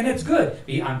have. And it's good.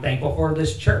 I'm thankful for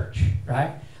this church,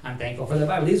 right? I'm thankful for the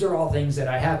Bible. These are all things that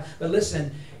I have. But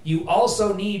listen, you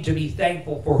also need to be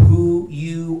thankful for who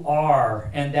you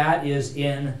are. And that is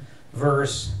in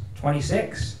verse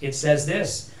 26. It says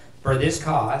this: for this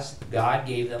cause God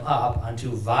gave them up unto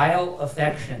vile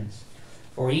affections.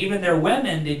 For even their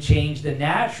women did change the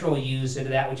natural use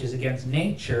into that which is against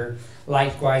nature.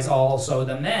 Likewise also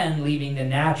the men, leaving the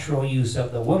natural use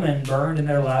of the woman, burned in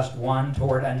their lust one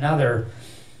toward another.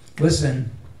 Listen,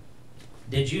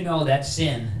 did you know that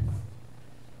sin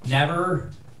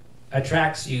never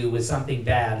attracts you with something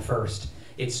bad first.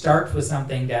 It starts with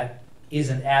something that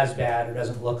isn't as bad or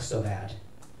doesn't look so bad.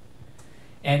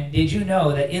 And did you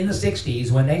know that in the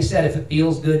 60s, when they said if it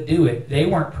feels good, do it, they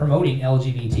weren't promoting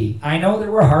LGBT. I know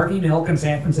there were Harvey Milk in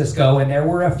San Francisco, and there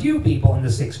were a few people in the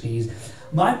 60s.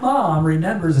 My mom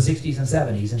remembers the 60s and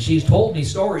 70s, and she's told me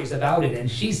stories about it,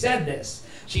 and she said this.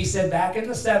 She said back in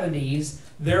the 70s,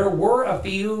 there were a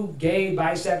few gay,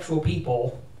 bisexual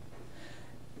people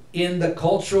in the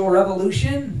Cultural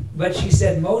Revolution, but she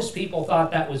said most people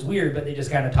thought that was weird, but they just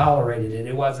kind of tolerated it.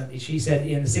 It wasn't, she said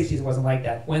in the 60s it wasn't like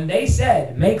that. When they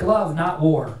said, make love, not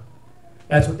war,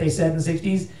 that's what they said in the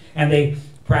 60s, and they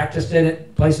practiced it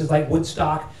at places like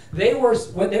Woodstock. They were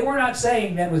not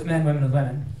saying men with men, women with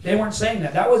women. They weren't saying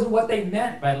that. That wasn't what they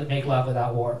meant by make love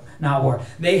without war, not war.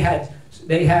 They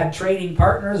had trading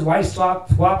partners, wife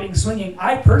swapping, swinging.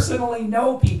 I personally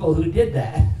know people who did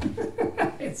that.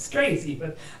 It's crazy,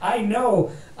 but I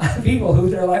know people who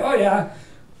they're like, oh yeah,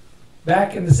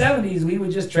 back in the 70s, we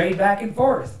would just trade back and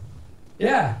forth.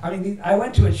 Yeah, I mean, I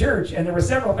went to a church, and there were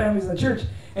several families in the church,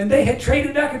 and they had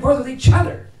traded back and forth with each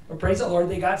other. But praise the Lord,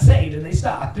 they got saved, and they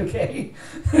stopped, okay?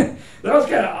 That was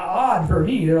kind of odd for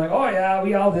me. They're like, oh yeah,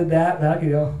 we all did that back,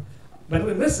 you know. But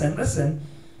listen,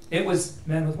 it was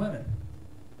men with women.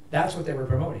 That's what they were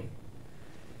promoting.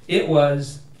 It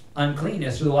was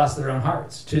uncleanness through the lust of their own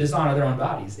hearts, to dishonor their own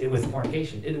bodies. It was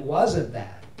fornication. It wasn't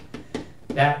that.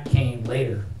 That came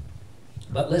later.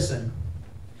 But listen,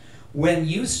 when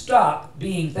you stop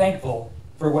being thankful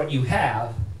for what you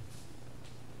have,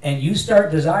 and you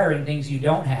start desiring things you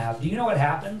don't have, do you know what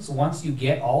happens once you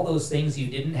get all those things you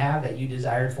didn't have that you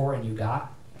desired for and you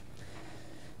got?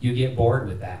 You get bored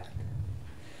with that.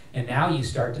 And now you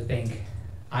start to think,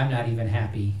 I'm not even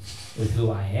happy with who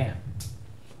I am.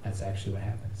 That's actually what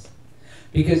happens.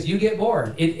 Because you get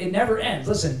bored. It never ends.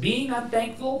 Listen, being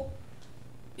unthankful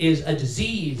is a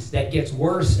disease that gets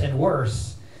worse and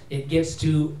worse. It gets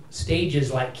to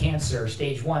stages like cancer,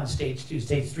 stage 1, stage 2,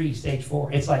 stage 3, stage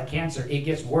 4. It's like cancer. It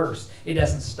gets worse. It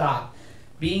doesn't stop.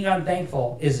 Being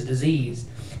unthankful is a disease.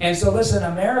 And so listen,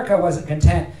 America wasn't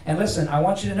content. And listen, I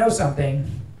want you to know something.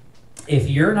 If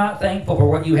you're not thankful for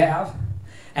what you have,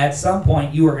 at some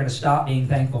point you are going to stop being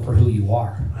thankful for who you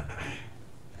are.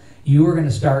 You are going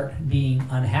to start being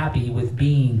unhappy with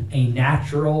being a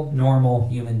natural, normal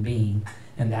human being.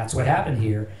 And that's what happened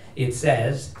here. It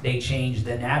says they changed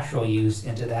the natural use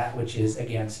into that which is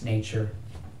against nature.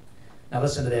 Now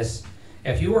listen to this.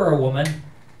 If you are a woman,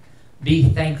 be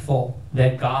thankful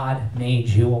that God made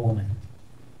you a woman.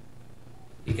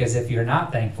 Because if you're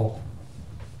not thankful,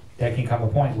 there can come a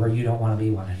point where you don't want to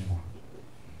be one anymore.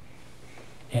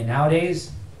 And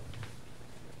nowadays,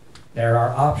 there are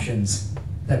options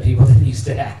that people didn't used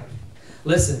to have.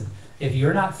 Listen, if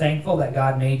you're not thankful that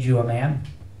God made you a man,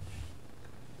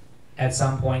 at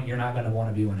some point you're not going to want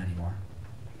to be one anymore.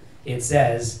 It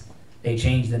says they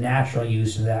changed the natural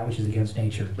use to that which is against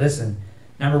nature. Listen,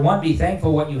 number 1, be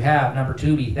thankful what you have. Number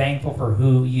 2, be thankful for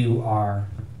who you are.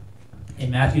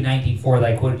 In Matthew 19:4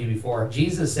 that I quoted you before,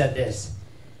 Jesus said this,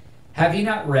 have you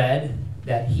not read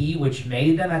that he which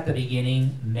made them at the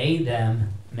beginning made them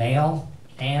male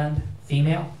and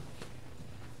female?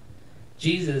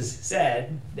 Jesus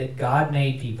said that God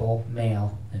made people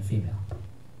male and female.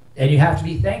 And you have to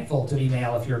be thankful to be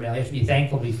male if you're male. You have to be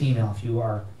thankful to be female if you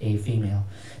are a female.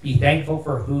 Be thankful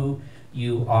for who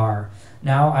you are.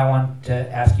 Now I want to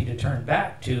ask you to turn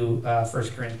back to 1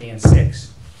 Corinthians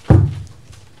 6,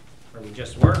 where we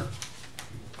just were.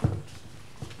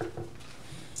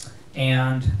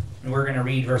 And we're going to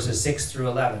read verses 6 through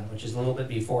 11, which is a little bit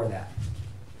before that.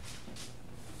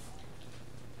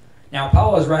 Now,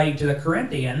 Paul is writing to the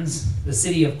Corinthians. The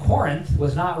city of Corinth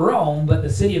was not Rome, but the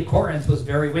city of Corinth was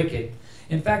very wicked.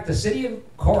 In fact, the city of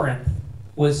Corinth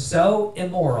was so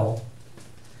immoral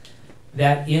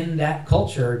that in that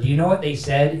culture, do you know what they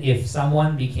said if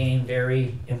someone became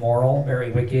very immoral,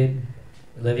 very wicked,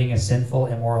 living a sinful,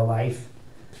 immoral life?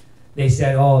 They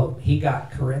said, oh, he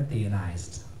got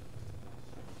Corinthianized.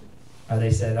 Or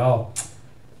they said, oh,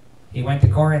 he went to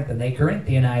Corinth and they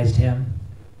Corinthianized him.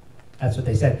 That's what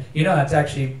they said. You know, that's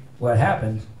actually what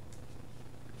happened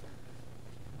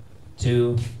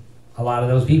to a lot of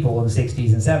those people in the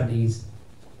 60s and 70s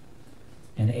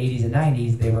and the 80s and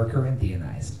 90s. They were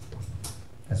Corinthianized.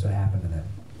 That's what happened to them.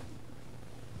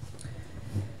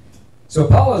 So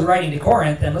Paul is writing to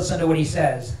Corinth, and listen to what he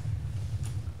says.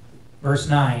 Verse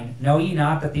 9, know ye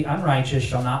not that the unrighteous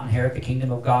shall not inherit the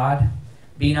kingdom of God?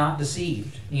 Be not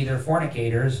deceived, neither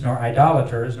fornicators, nor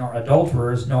idolaters, nor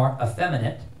adulterers, nor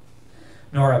effeminate,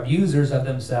 nor abusers of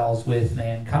themselves with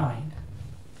mankind,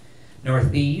 Nor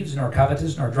thieves, nor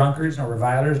covetous, nor drunkards, nor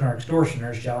revilers, nor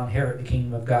extortioners shall inherit the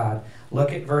kingdom of God.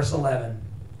 Look at verse 11.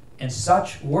 And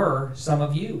such were some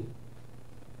of you.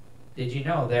 Did you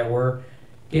know there were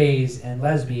gays and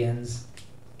lesbians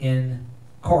in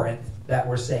Corinth that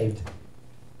were saved?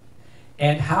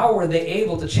 And how were they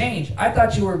able to change? I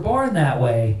thought you were born that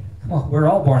way. Well, we're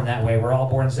all born that way. We're all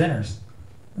born sinners.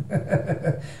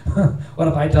 What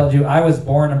if I told you I was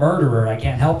born a murderer? I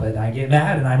can't help it. I get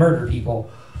mad and I murder people.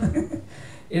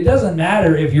 It doesn't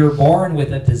matter if you're born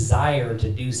with a desire to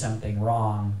do something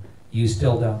wrong. You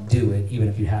still don't do it, even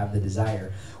if you have the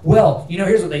desire. Well,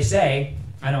 here's what they say.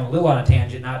 I know I'm a little on a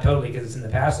tangent, not totally because it's in the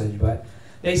passage, but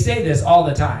they say this all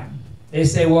the time. They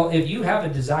say, well, if you have a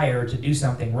desire to do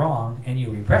something wrong and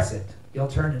you repress it, you'll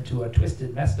turn into a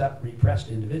twisted, messed up, repressed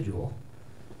individual.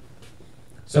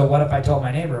 So what if I told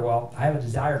my neighbor, well, I have a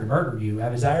desire to murder you. I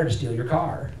have a desire to steal your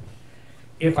car.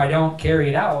 If I don't carry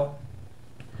it out,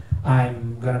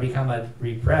 I'm going to become a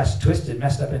repressed, twisted,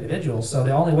 messed up individual. So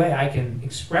the only way I can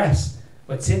express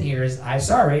what's in here is,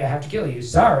 sorry, I have to kill you.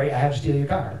 Sorry, I have to steal your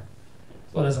car.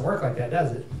 Well, it doesn't work like that,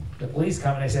 does it? The police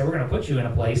come and they say, we're going to put you in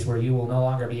a place where you will no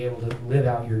longer be able to live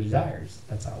out your desires.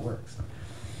 That's how it works.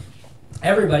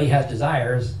 Everybody has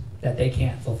desires that they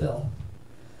can't fulfill.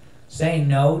 Saying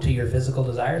no to your physical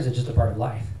desires is just a part of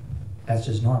life. That's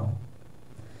just normal.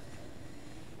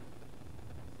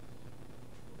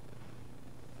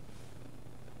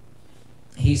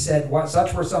 He said,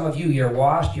 such were some of you. You're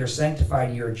washed, you're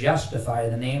sanctified, you're justified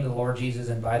in the name of the Lord Jesus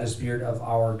and by the Spirit of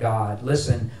our God.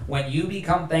 Listen, when you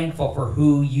become thankful for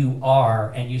who you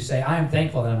are and you say, I'm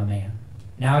thankful that I'm a man,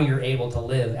 now you're able to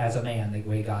live as a man the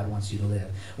way God wants you to live.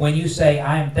 When you say,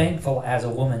 I'm thankful as a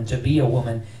woman to be a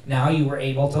woman, now you are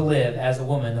able to live as a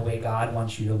woman the way God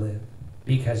wants you to live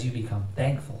because you become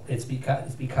thankful. It's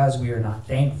because we are not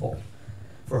thankful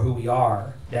for who we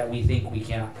are that we think we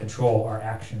cannot control our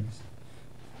actions.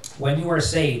 When you are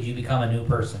saved, you become a new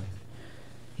person.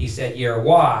 He said, you're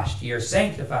washed, you're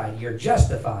sanctified, you're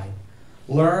justified.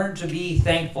 Learn to be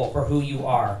thankful for who you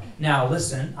are. Now,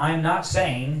 listen, I'm not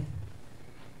saying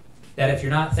that if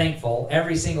you're not thankful,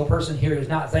 every single person here who's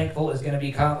not thankful is going to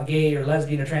become a gay or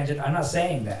lesbian or transgender. I'm not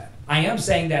saying that. I am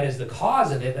saying that is the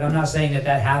cause of it, but I'm not saying that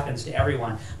that happens to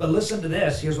everyone. But listen to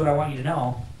this. Here's what I want you to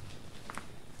know.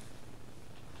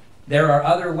 There are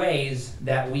other ways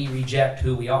that we reject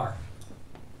who we are.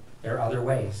 There are other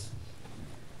ways.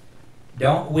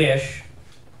 Don't wish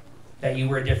that you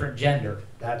were a different gender.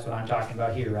 That's what I'm talking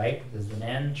about here, right? Does the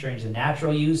men change the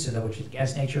natural use, which is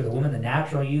against nature, the woman the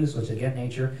natural use, which is against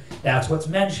nature? That's what's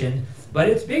mentioned, but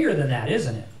it's bigger than that,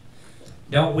 isn't it?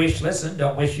 Don't wish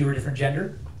you were a different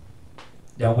gender.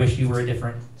 Don't wish you were a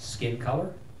different skin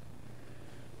color.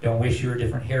 Don't wish you were a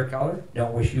different hair color.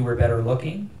 Don't wish you were better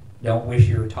looking. Don't wish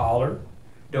you were taller.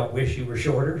 Don't wish you were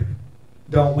shorter.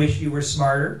 Don't wish you were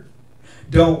smarter.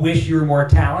 Don't wish you were more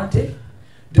talented.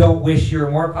 Don't wish you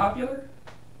were more popular.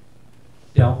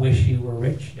 Don't wish you were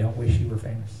rich. Don't wish you were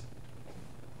famous.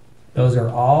 Those are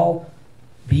all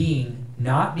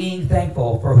not being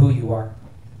thankful for who you are.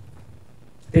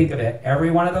 Think of it.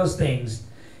 Every one of those things,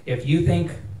 if you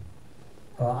think,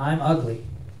 well, I'm ugly,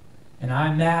 and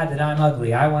I'm mad that I'm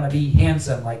ugly, I want to be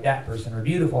handsome like that person, or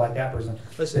beautiful like that person.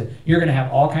 Listen, you're going to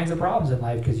have all kinds of problems in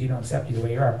life because you don't accept you the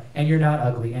way you are, and you're not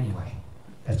ugly anyway.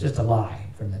 That's just a lie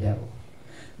from the devil.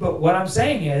 But what I'm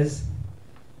saying is,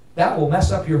 that will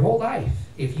mess up your whole life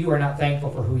if you are not thankful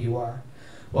for who you are.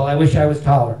 Well, I wish I was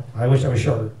taller. I wish I was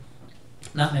shorter.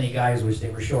 Not many guys wish they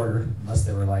were shorter, unless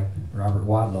they were like Robert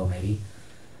Wadlow, maybe.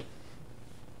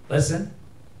 Listen,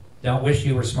 don't wish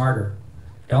you were smarter.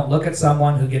 Don't look at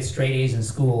someone who gets straight A's in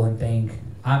school and think,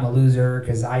 I'm a loser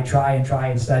because I try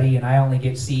and study and I only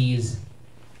get C's.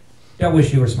 Don't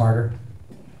wish you were smarter.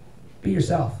 Be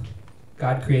yourself.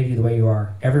 God created you the way you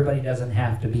are. Everybody doesn't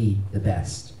have to be the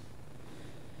best.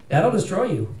 That'll destroy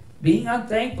you. Being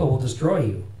unthankful will destroy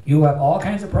you. You will have all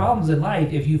kinds of problems in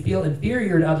life if you feel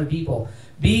inferior to other people.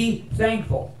 Be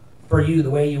thankful for you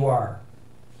the way you are.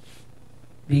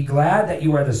 Be glad that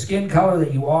you are the skin color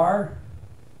that you are.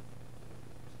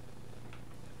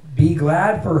 Be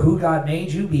glad for who God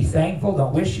made you. Be thankful.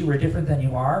 Don't wish you were different than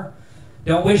you are.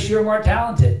 Don't wish you were more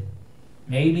talented.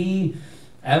 Maybe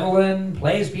Evelyn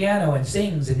plays piano and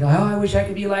sings, and you're like, oh, I wish I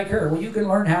could be like her. Well, you can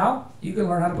learn how. You can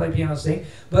learn how to play piano and sing.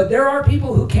 But there are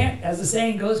people who can't, as the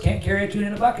saying goes, can't carry a tune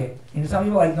in a bucket. And some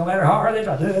people, like, no matter how hard they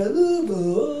try,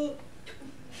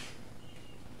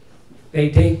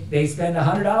 they spend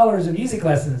 $100 in music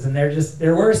lessons, and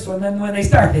they're worse than when they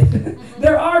started.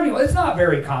 There are people. It's not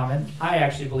very common. I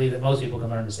actually believe that most people can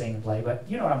learn to sing and play, but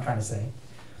you know what I'm trying to say.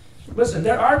 Listen,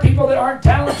 there are people that aren't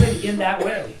talented in that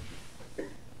way.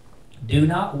 Do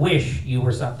not wish you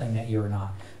were something that you're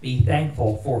not. Be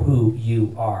thankful for who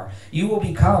you are. You will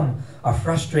become a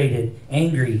frustrated,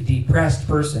 angry, depressed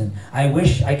person. I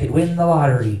wish I could win the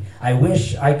lottery. I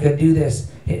wish I could do this.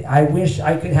 I wish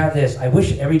I could have this. I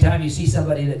wish every time you see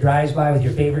somebody that drives by with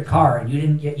your favorite car and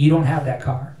you don't have that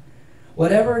car.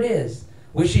 Whatever it is,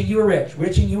 wishing you were rich,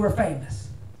 wishing you were famous,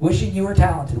 wishing you were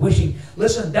talented,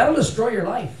 listen, that'll destroy your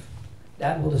life.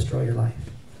 That will destroy your life.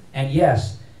 And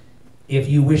yes, if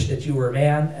you wish that you were a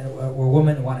man or a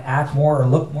woman and want to act more or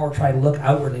look more, try to look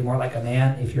outwardly more like a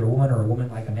man, if you're a woman or a woman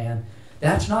like a man,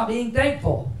 that's not being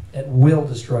thankful. It will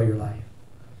destroy your life.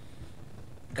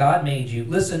 God made you.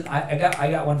 Listen, I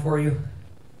got one for you.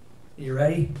 You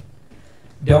ready?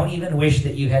 Don't even wish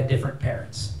that you had different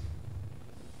parents.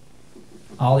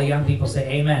 All the young people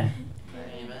say amen.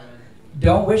 Amen.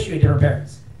 Don't wish you had different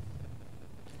parents.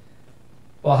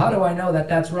 Well, how do I know that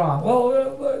that's wrong?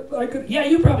 Well, yeah,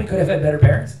 you probably could have had better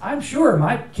parents. I'm sure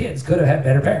my kids could have had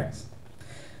better parents.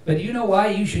 But do you know why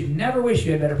you should never wish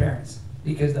you had better parents?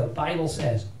 Because the Bible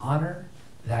says, honor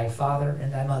thy father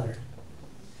and thy mother.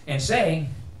 And saying,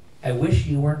 I wish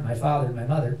you weren't my father and my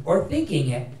mother, or thinking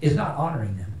it, is not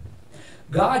honoring them.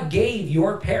 God gave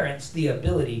your parents the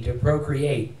ability to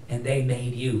procreate, and they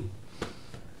made you.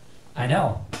 I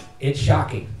know, it's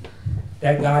shocking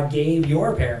that God gave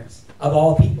your parents, of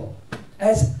all people,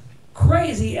 as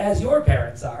crazy as your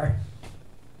parents are,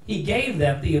 he gave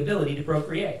them the ability to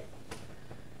procreate.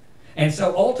 And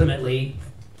so ultimately,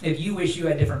 if you wish you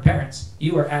had different parents,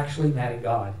 you are actually mad at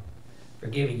God for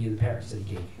giving you the parents that he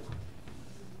gave you.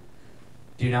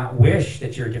 Do not wish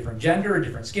that you're a different gender, a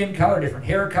different skin color, different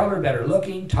hair color, better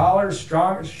looking, taller,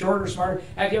 stronger, shorter, smarter.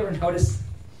 Have you ever noticed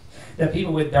that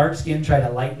people with dark skin try to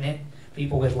lighten it?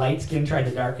 People with light skin try to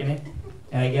darken it?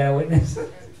 And I get a witness?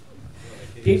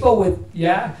 People with,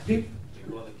 yeah?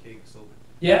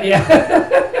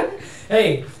 Yeah.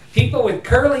 Hey, people with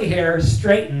curly hair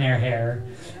straighten their hair,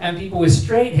 and people with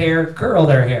straight hair curl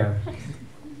their hair.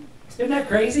 Isn't that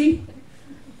crazy?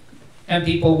 And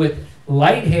people with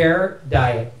light hair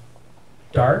dye it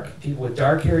dark. People with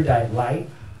dark hair dye it light.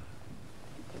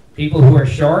 People who are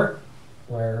short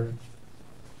wear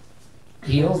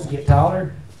heels, get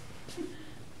taller.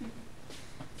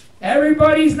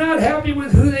 Everybody's not happy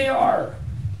with who they are.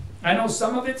 I know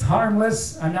some of it's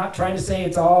harmless. I'm not trying to say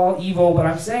it's all evil, but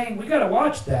I'm saying we got to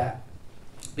watch that.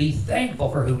 Be thankful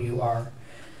for who you are.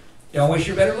 Don't wish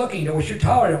you're better looking. Don't wish you're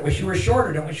taller. Don't wish you were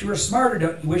shorter. Don't wish you were smarter.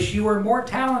 Don't wish you were more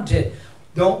talented.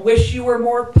 Don't wish you were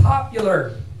more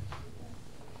popular.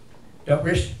 Don't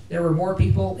wish there were more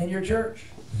people in your church.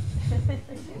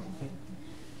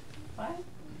 What?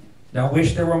 Don't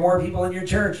wish there were more people in your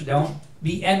church. Don't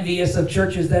be envious of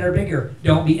churches that are bigger.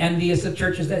 Don't be envious of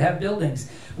churches that have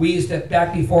buildings. We used to,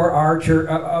 back before our church,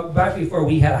 back before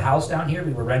we had a house down here,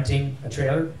 we were renting a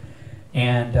trailer,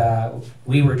 and our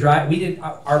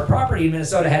property in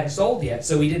Minnesota hadn't sold yet,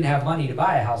 so we didn't have money to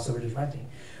buy a house, so we're just renting.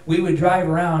 We would drive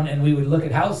around and we would look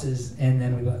at houses, and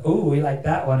then we'd go, oh, we like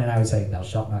that one, and I would say, thou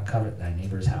shalt not covet thy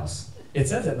neighbor's house. It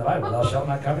says it in the Bible, thou shalt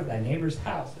not covet thy neighbor's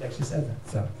house. It actually says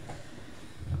that.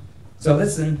 So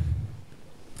listen,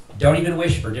 don't even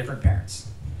wish for different parents.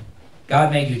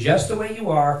 God made you just the way you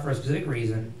are for a specific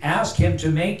reason. Ask him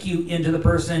to make you into the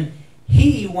person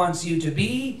he wants you to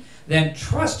be, then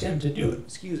trust him to do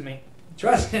it.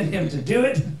 Trust in him to do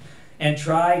it, and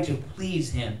try to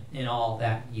please him in all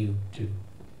that you do.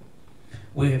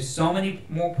 We have so many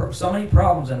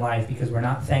problems in life because we're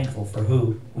not thankful for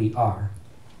who we are.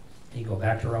 You go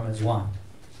back to Romans 1.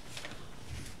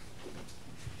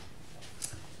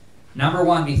 Number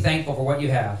 1, be thankful for what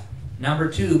you have. Number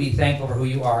 2, be thankful for who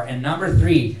you are. And number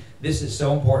 3, this is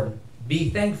so important, be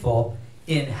thankful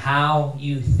in how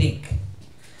you think.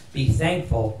 Be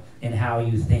thankful in how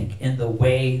you think, in the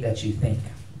way that you think.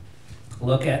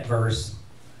 Look at verse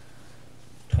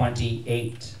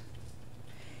 28.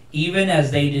 Even as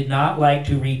they did not like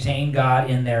to retain God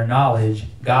in their knowledge,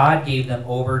 God gave them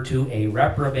over to a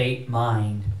reprobate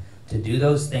mind to do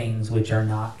those things which are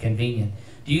not convenient.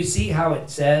 Do you see how it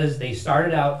says they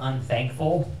started out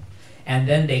unthankful, and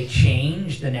then they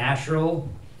changed the natural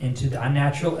into the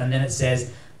unnatural, and then it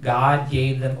says God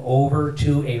gave them over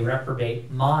to a reprobate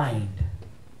mind.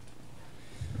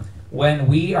 When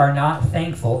we are not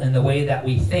thankful in the way that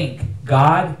we think,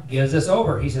 God gives us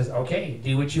over. He says, okay,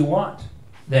 do what you want.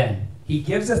 Then he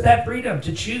gives us that freedom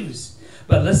to choose.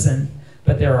 But listen,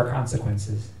 there are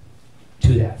consequences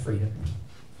to that freedom.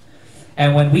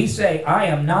 And when we say, I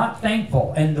am not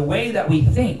thankful, and the way that we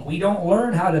think, we don't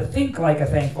learn how to think like a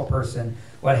thankful person,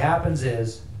 what happens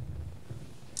is,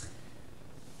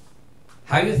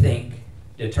 how you think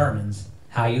determines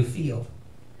how you feel.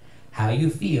 How you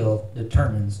feel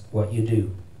determines what you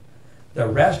do. The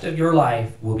rest of your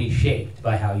life will be shaped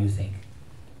by how you think.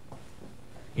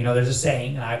 You know, there's a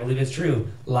saying, and I believe it's true.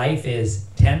 Life is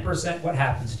 10% what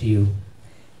happens to you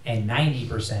and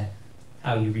 90%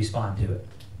 how you respond to it.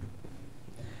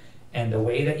 And the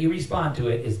way that you respond to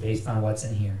it is based on what's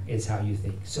in here. It's how you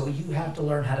think. So you have to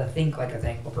learn how to think like a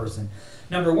thankful person.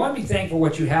 Number one, be thankful for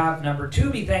what you have. Number two,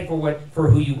 be thankful for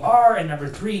who you are. And number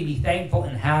three, be thankful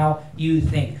in how you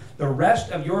think. The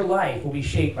rest of your life will be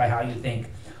shaped by how you think.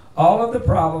 All of the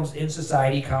problems in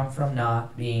society come from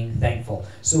not being thankful.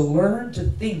 So learn to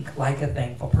think like a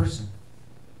thankful person.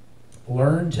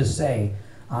 Learn to say,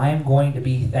 I'm going to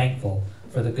be thankful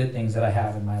for the good things that I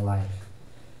have in my life.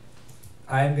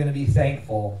 I'm going to be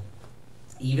thankful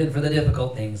even for the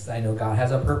difficult things. I know God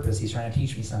has a purpose. He's trying to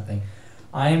teach me something.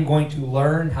 I am going to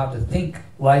learn how to think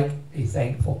like a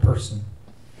thankful person.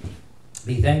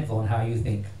 Be thankful in how you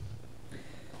think.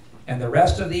 And the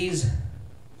rest of these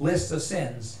lists of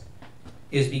sins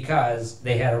is because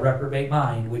they had a reprobate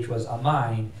mind, which was a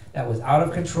mind that was out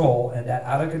of control, and that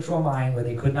out of control mind where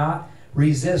they could not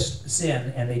resist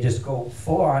sin, and they just go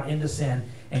full on into sin.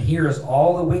 And here is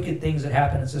all the wicked things that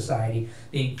happen in society,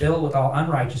 being filled with all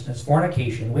unrighteousness,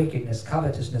 fornication, wickedness,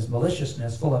 covetousness,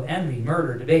 maliciousness, full of envy,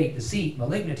 murder, debate, deceit,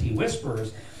 malignity,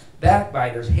 whisperers,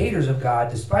 backbiters, haters of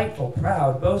God, despiteful,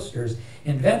 proud, boasters,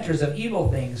 inventors of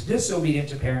evil things, disobedient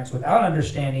to parents, without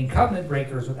understanding, covenant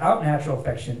breakers, without natural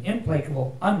affection,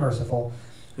 implacable, unmerciful,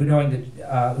 who knowing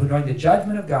the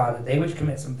judgment of God, that they which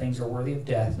commit some things are worthy of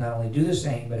death, not only do the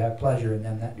same, but have pleasure in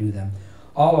them that do them.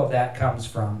 All of that comes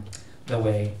from the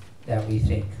way that we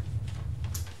think.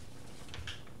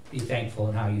 Be thankful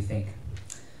in how you think.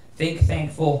 Think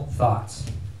thankful thoughts.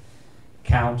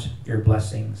 Count your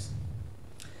blessings.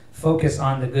 Focus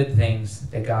on the good things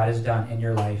that God has done in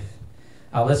your life.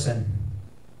 Listen,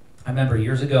 I remember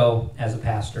years ago as a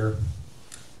pastor,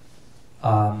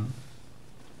 as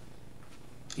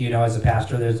a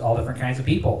pastor, there's all different kinds of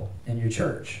people in your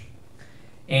church.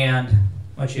 And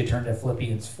I want you to turn to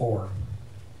Philippians 4.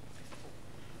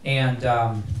 And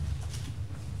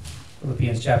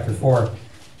Philippians chapter 4.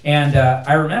 And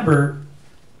I remember,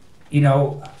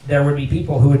 there would be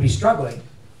people who would be struggling.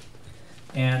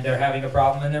 And they're having a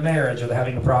problem in their marriage, or they're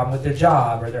having a problem with their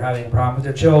job, or they're having a problem with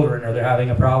their children, or they're having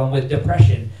a problem with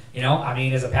depression.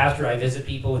 As a pastor, I visit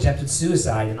people who attempted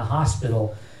suicide in the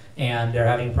hospital, and they're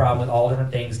having a problem with all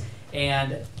different things.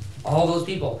 And all those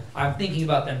people, I'm thinking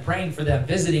about them, praying for them,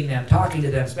 visiting them, talking to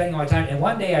them, spending all my time. And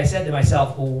one day I said to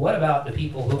myself, well, what about the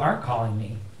people who aren't calling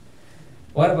me?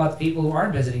 What about the people who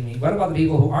aren't visiting me? What about the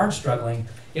people who aren't struggling?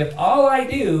 If all I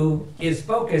do is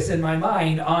focus in my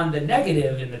mind on the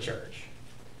negative in the church,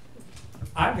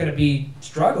 I'm going to be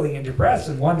struggling and depressed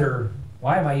and wonder,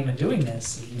 why am I even doing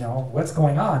this? What's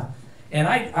going on? And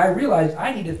I realized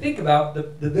I need to think about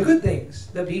the good things,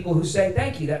 the people who say,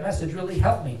 thank you, that message really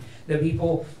helped me. The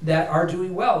people that are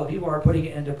doing well, the people who are putting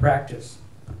it into practice.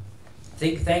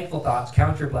 Think thankful thoughts,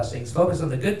 count your blessings, focus on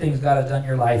the good things God has done in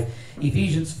your life.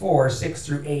 Ephesians 4, 6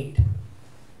 through 8.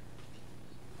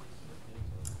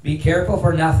 Be careful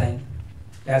for nothing.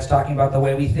 That's talking about the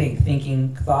way we think,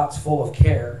 thinking thoughts full of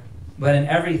care. But in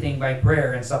everything by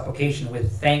prayer and supplication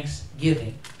with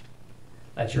thanksgiving,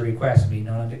 let your requests be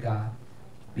known unto God.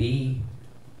 Be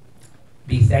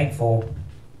thankful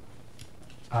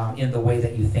in the way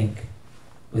that you think.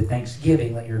 With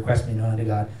thanksgiving, let your requests be known unto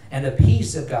God. And the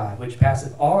peace of God, which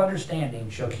passeth all understanding,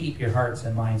 shall keep your hearts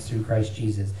and minds through Christ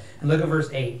Jesus. And look at verse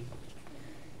 8.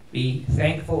 Be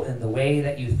thankful in the way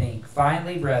that you think.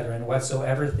 Finally, brethren,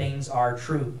 whatsoever things are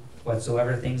true,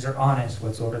 whatsoever things are honest,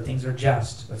 whatsoever things are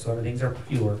just, whatsoever things are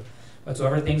pure,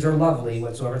 whatsoever things are lovely,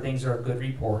 whatsoever things are of good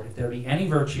report, if there be any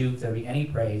virtue, if there be any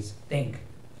praise, think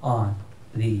on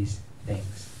these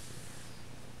things.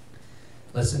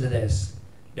 Listen to this.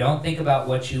 Don't think about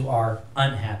what you are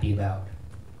unhappy about.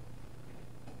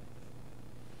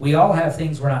 We all have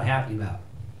things we're not happy about.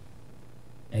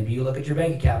 Maybe you look at your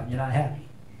bank account and you're not happy.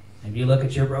 Maybe you look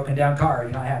at your broken down car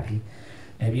and you're not happy.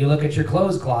 Maybe you look at your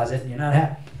clothes closet and you're not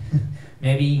happy.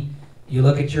 Maybe you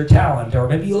look at your talent, or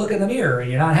maybe you look in the mirror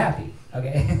and you're not happy.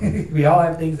 Okay? We all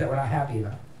have things that we're not happy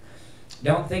about.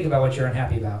 Don't think about what you're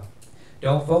unhappy about.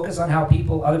 Don't focus on how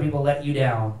other people let you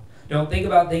down. Don't think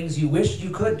about things you wish you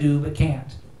could do but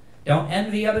can't. Don't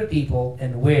envy other people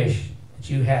and wish that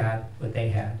you had what they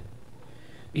had.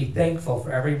 Be thankful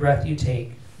for every breath you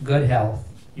take, good health,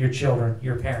 your children,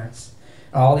 your parents,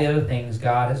 all the other things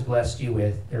God has blessed you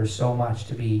with. There's so much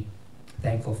to be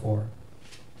thankful for.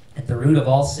 At the root of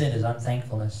all sin is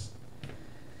unthankfulness.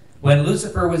 When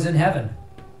Lucifer was in heaven,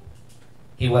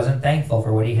 he wasn't thankful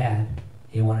for what he had.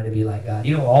 He wanted to be like God.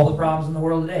 You know, all the problems in the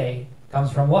world today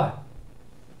comes from what?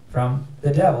 From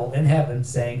the devil in heaven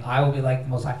saying, I will be like the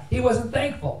Most High. He wasn't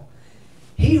thankful.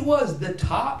 He was the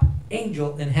top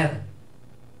angel in heaven.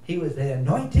 He was the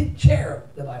anointed cherub,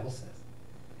 the Bible says.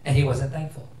 And he wasn't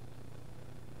thankful.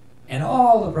 And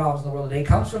all the problems in the world today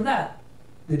comes from that.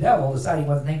 The devil decided he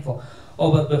wasn't thankful.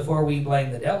 Oh, but before we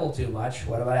blame the devil too much,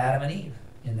 what about Adam and Eve?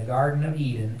 In the Garden of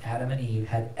Eden, Adam and Eve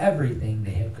had everything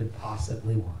they could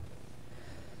possibly want.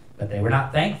 But they were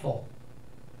not thankful.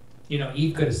 You know,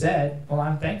 Eve could have said, well,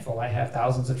 I'm thankful. I have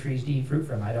thousands of trees to eat fruit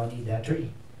from. I don't need that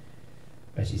tree.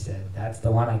 But she said, that's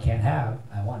the one I can't have.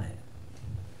 I want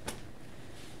it.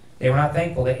 They were not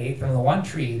thankful. They ate from the one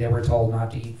tree they were told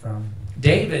not to eat from.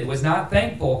 David was not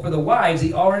thankful for the wives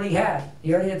he already had.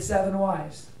 He already had 7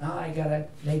 wives. Oh, I got to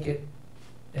make it.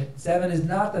 7 is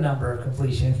not the number of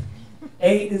completion.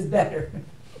 8 is better.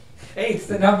 8's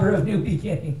the number of new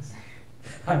beginnings.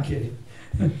 I'm kidding.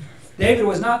 David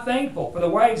was not thankful for the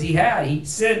wives he had. He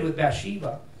sinned with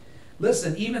Bathsheba.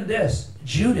 Listen, even this,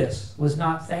 Judas was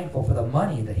not thankful for the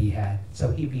money that he had.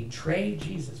 So he betrayed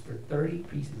Jesus for 30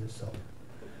 pieces of silver.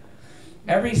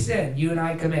 Every sin you and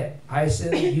I commit, I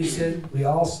sin, you sin, we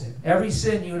all sin. Every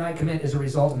sin you and I commit is a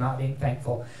result of not being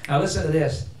thankful. Now listen to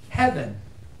this. Heaven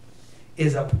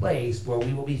is a place where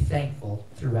we will be thankful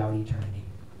throughout eternity.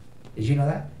 Did you know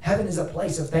that? Heaven is a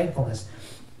place of thankfulness.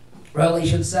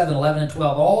 Revelation 7, 11 and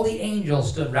 12. All the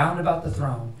angels stood round about the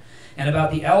throne and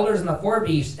about the elders and the 4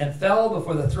 beasts and fell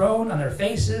before the throne on their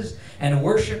faces and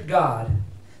worshiped God,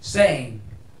 saying,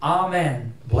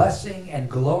 Amen. Blessing and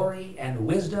glory and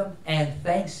wisdom and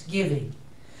thanksgiving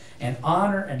and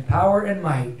honor and power and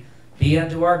might be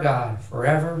unto our God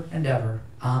forever and ever.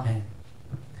 Amen.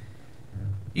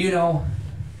 You know,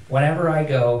 whenever I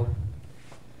go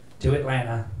to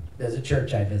Atlanta, there's a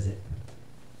church I visit.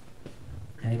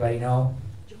 Anybody know?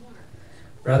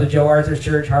 Brother Joe Arthur's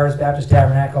church, Harvest Baptist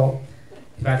Tabernacle.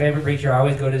 He's my favorite preacher. I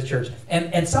always go to his church.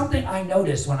 And something I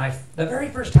noticed the very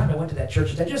first time I went to that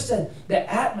church, is I just said,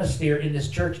 the atmosphere in this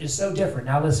church is so different.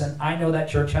 Now listen, I know that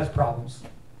church has problems.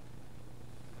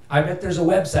 I bet there's a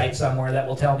website somewhere that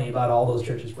will tell me about all those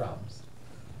churches' problems.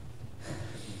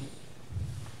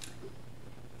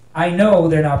 I know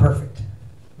they're not perfect.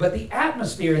 But the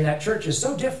atmosphere in that church is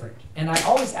so different. And I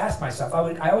always ask myself,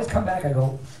 I always come back, I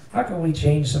go, how can we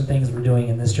change some things we're doing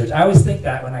in this church? I always think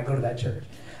that when I go to that church.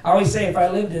 I always say if I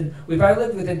lived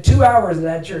within 2 hours of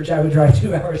that church, I would drive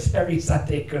 2 hours every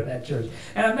Sunday to go to that church.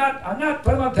 And I'm not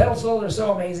putting them on pedestal, they're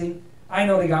so amazing. I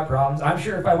know they got problems. I'm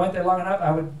sure if I went there long enough,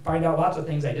 I would find out lots of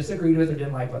things I disagreed with or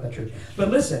didn't like about that church. But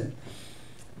listen,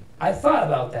 I thought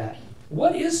about that.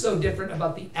 What is so different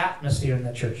about the atmosphere in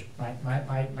the church?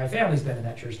 My family's been in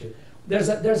that church too. There's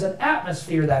an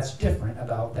atmosphere that's different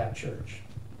about that church.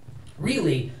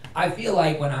 Really, I feel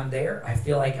like when I'm there,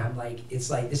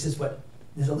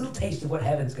 there's a little taste of what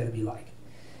heaven's going to be like.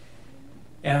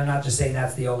 And I'm not just saying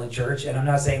that's the only church, and I'm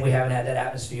not saying we haven't had that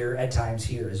atmosphere at times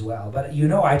here as well. But you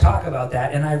know, I talk about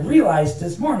that, and I realized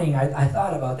this morning, I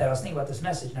thought about that. I was thinking about this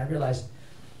message, and I realized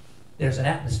there's an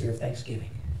atmosphere of thanksgiving.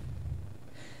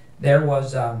 There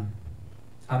was a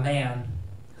man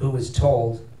who was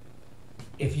told,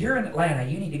 if you're in Atlanta,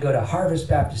 you need to go to Harvest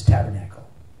Baptist Tabernacle.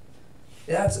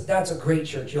 That's a great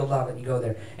church. You'll love it. You go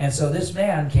there. And so this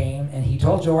man came, and he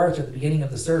told Joe Arthur at the beginning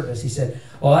of the service, he said,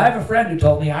 well, I have a friend who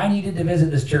told me I needed to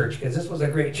visit this church because this was a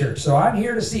great church. So I'm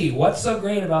here to see what's so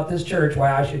great about this church,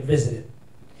 why I should visit it.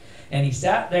 And he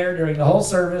sat there during the whole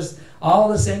service, all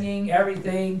the singing,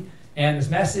 everything, and his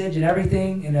message and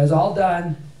everything, and it was all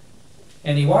done.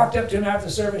 And he walked up to him after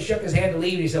the service, shook his hand to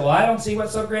leave, and he said, well, I don't see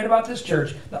what's so great about this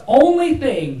church. The only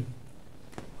thing,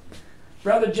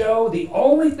 Brother Joe, the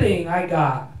only thing I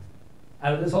got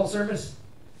out of this whole service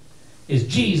is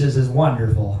Jesus is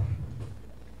wonderful.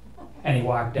 And he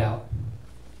walked out.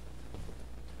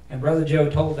 And Brother Joe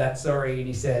told that story, and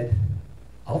he said,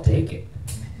 I'll take it.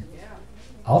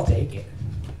 I'll take it.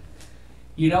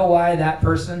 You know why that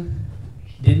person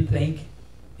didn't think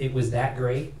it was that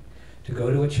great to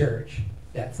go to a church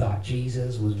that thought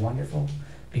Jesus was wonderful?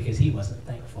 Because he wasn't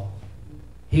thankful.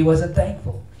 He wasn't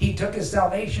thankful. He took his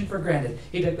salvation for granted.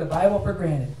 He took the Bible for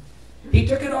granted. He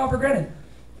took it all for granted.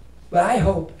 But I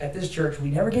hope at this church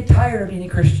we never get tired of being a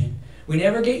Christian. We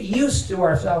never get used to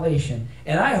our salvation.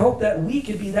 And I hope that we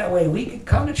could be that way. We could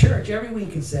come to church every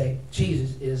week and say,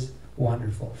 Jesus is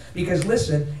wonderful. Because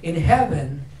listen, in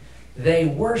heaven, they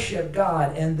worship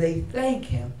God and they thank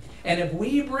him. And if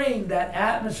we bring that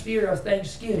atmosphere of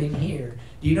thanksgiving here,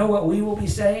 do you know what we will be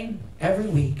saying? Every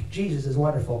week, Jesus is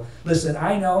wonderful. Listen,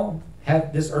 I know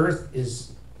this earth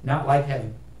is not like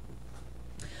heaven.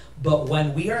 But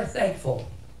when we are thankful,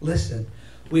 listen,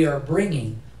 We are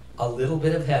bringing a little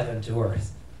bit of heaven to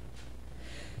earth.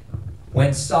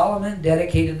 When Solomon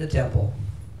dedicated the temple,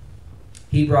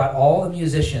 he brought all the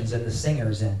musicians and the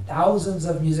singers in, thousands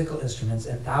of musical instruments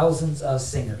and thousands of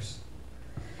singers.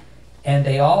 And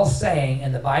they all sang,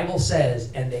 and the Bible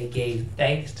says, and they gave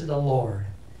thanks to the Lord.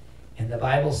 And the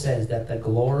Bible says that the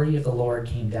glory of the Lord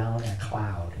came down in a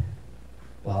cloud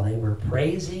while they were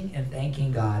praising and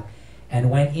thanking God, and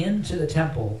went into the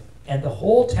temple, and the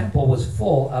whole temple was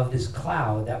full of this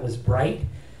cloud that was bright.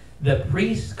 The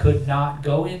priests could not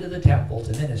go into the temple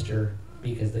to minister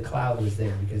because the cloud was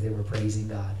there, because they were praising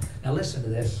God. Now listen to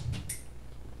this.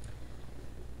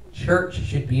 Church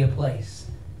should be a place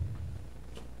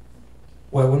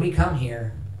where when we come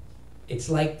here, it's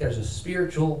like there's a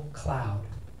spiritual cloud.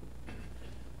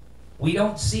 We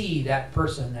don't see that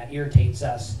person that irritates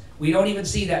us. We don't even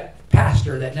see that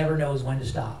pastor that never knows when to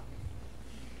stop.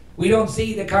 We don't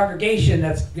see the congregation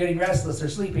that's getting restless or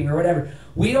sleeping or whatever.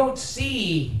 We don't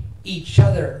see each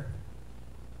other.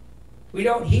 We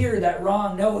don't hear that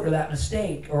wrong note or that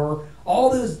mistake or all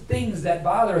those things that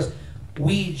bother us.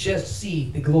 We just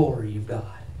see the glory of God.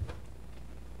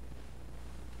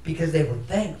 Because they were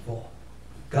thankful.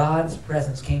 God's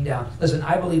presence came down. Listen,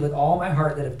 I believe with all my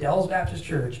heart that if Dells Baptist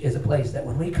Church is a place that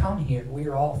when we come here, we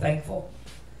are all thankful.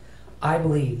 I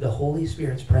believe the Holy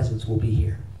Spirit's presence will be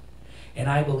here. And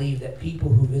I believe that people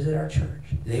who visit our church,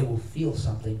 they will feel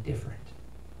something different.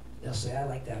 They'll say, I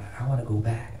like that. I want to go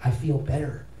back. I feel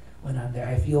better when I'm there.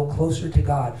 I feel closer to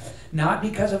God. Not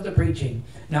because of the preaching,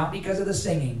 not because of the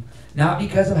singing, not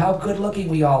because of how good looking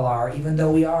we all are, even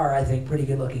though we are, I think, pretty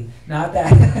good looking. Not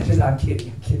that. I'm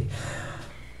kidding.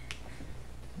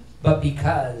 But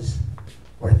because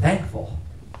we're thankful.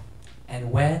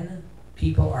 And when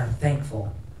people are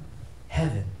thankful,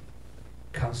 heaven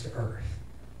comes to earth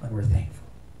when we're thankful.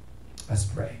 Let's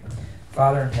pray.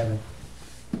 Father in heaven,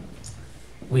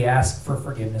 we ask for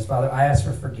forgiveness. Father, I ask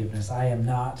for forgiveness. I am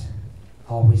not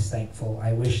always thankful.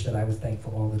 I wish that I was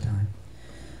thankful all the time.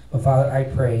 But Father, I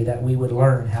pray that we would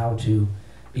learn how to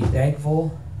be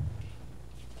thankful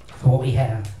for what we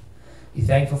have, be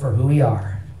thankful for who we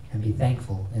are, and be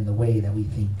thankful in the way that we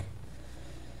think.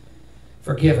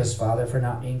 Forgive us, Father, for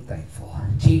not being thankful.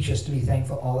 Teach us to be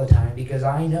thankful all the time, because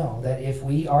I know that if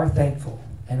we are thankful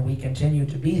and we continue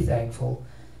to be thankful,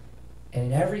 and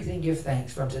in everything give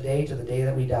thanks from today to the day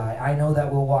that we die, I know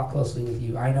that we'll walk closely with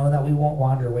you. I know that we won't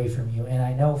wander away from you. And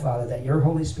I know, Father, that your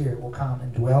Holy Spirit will come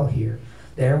and dwell here.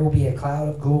 There will be a cloud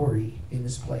of glory in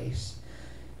this place,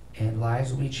 and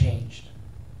lives will be changed.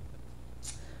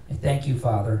 I thank you,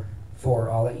 Father, for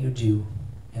all that you do.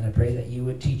 And I pray that you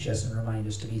would teach us and remind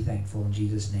us to be thankful in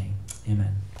Jesus' name.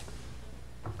 Amen.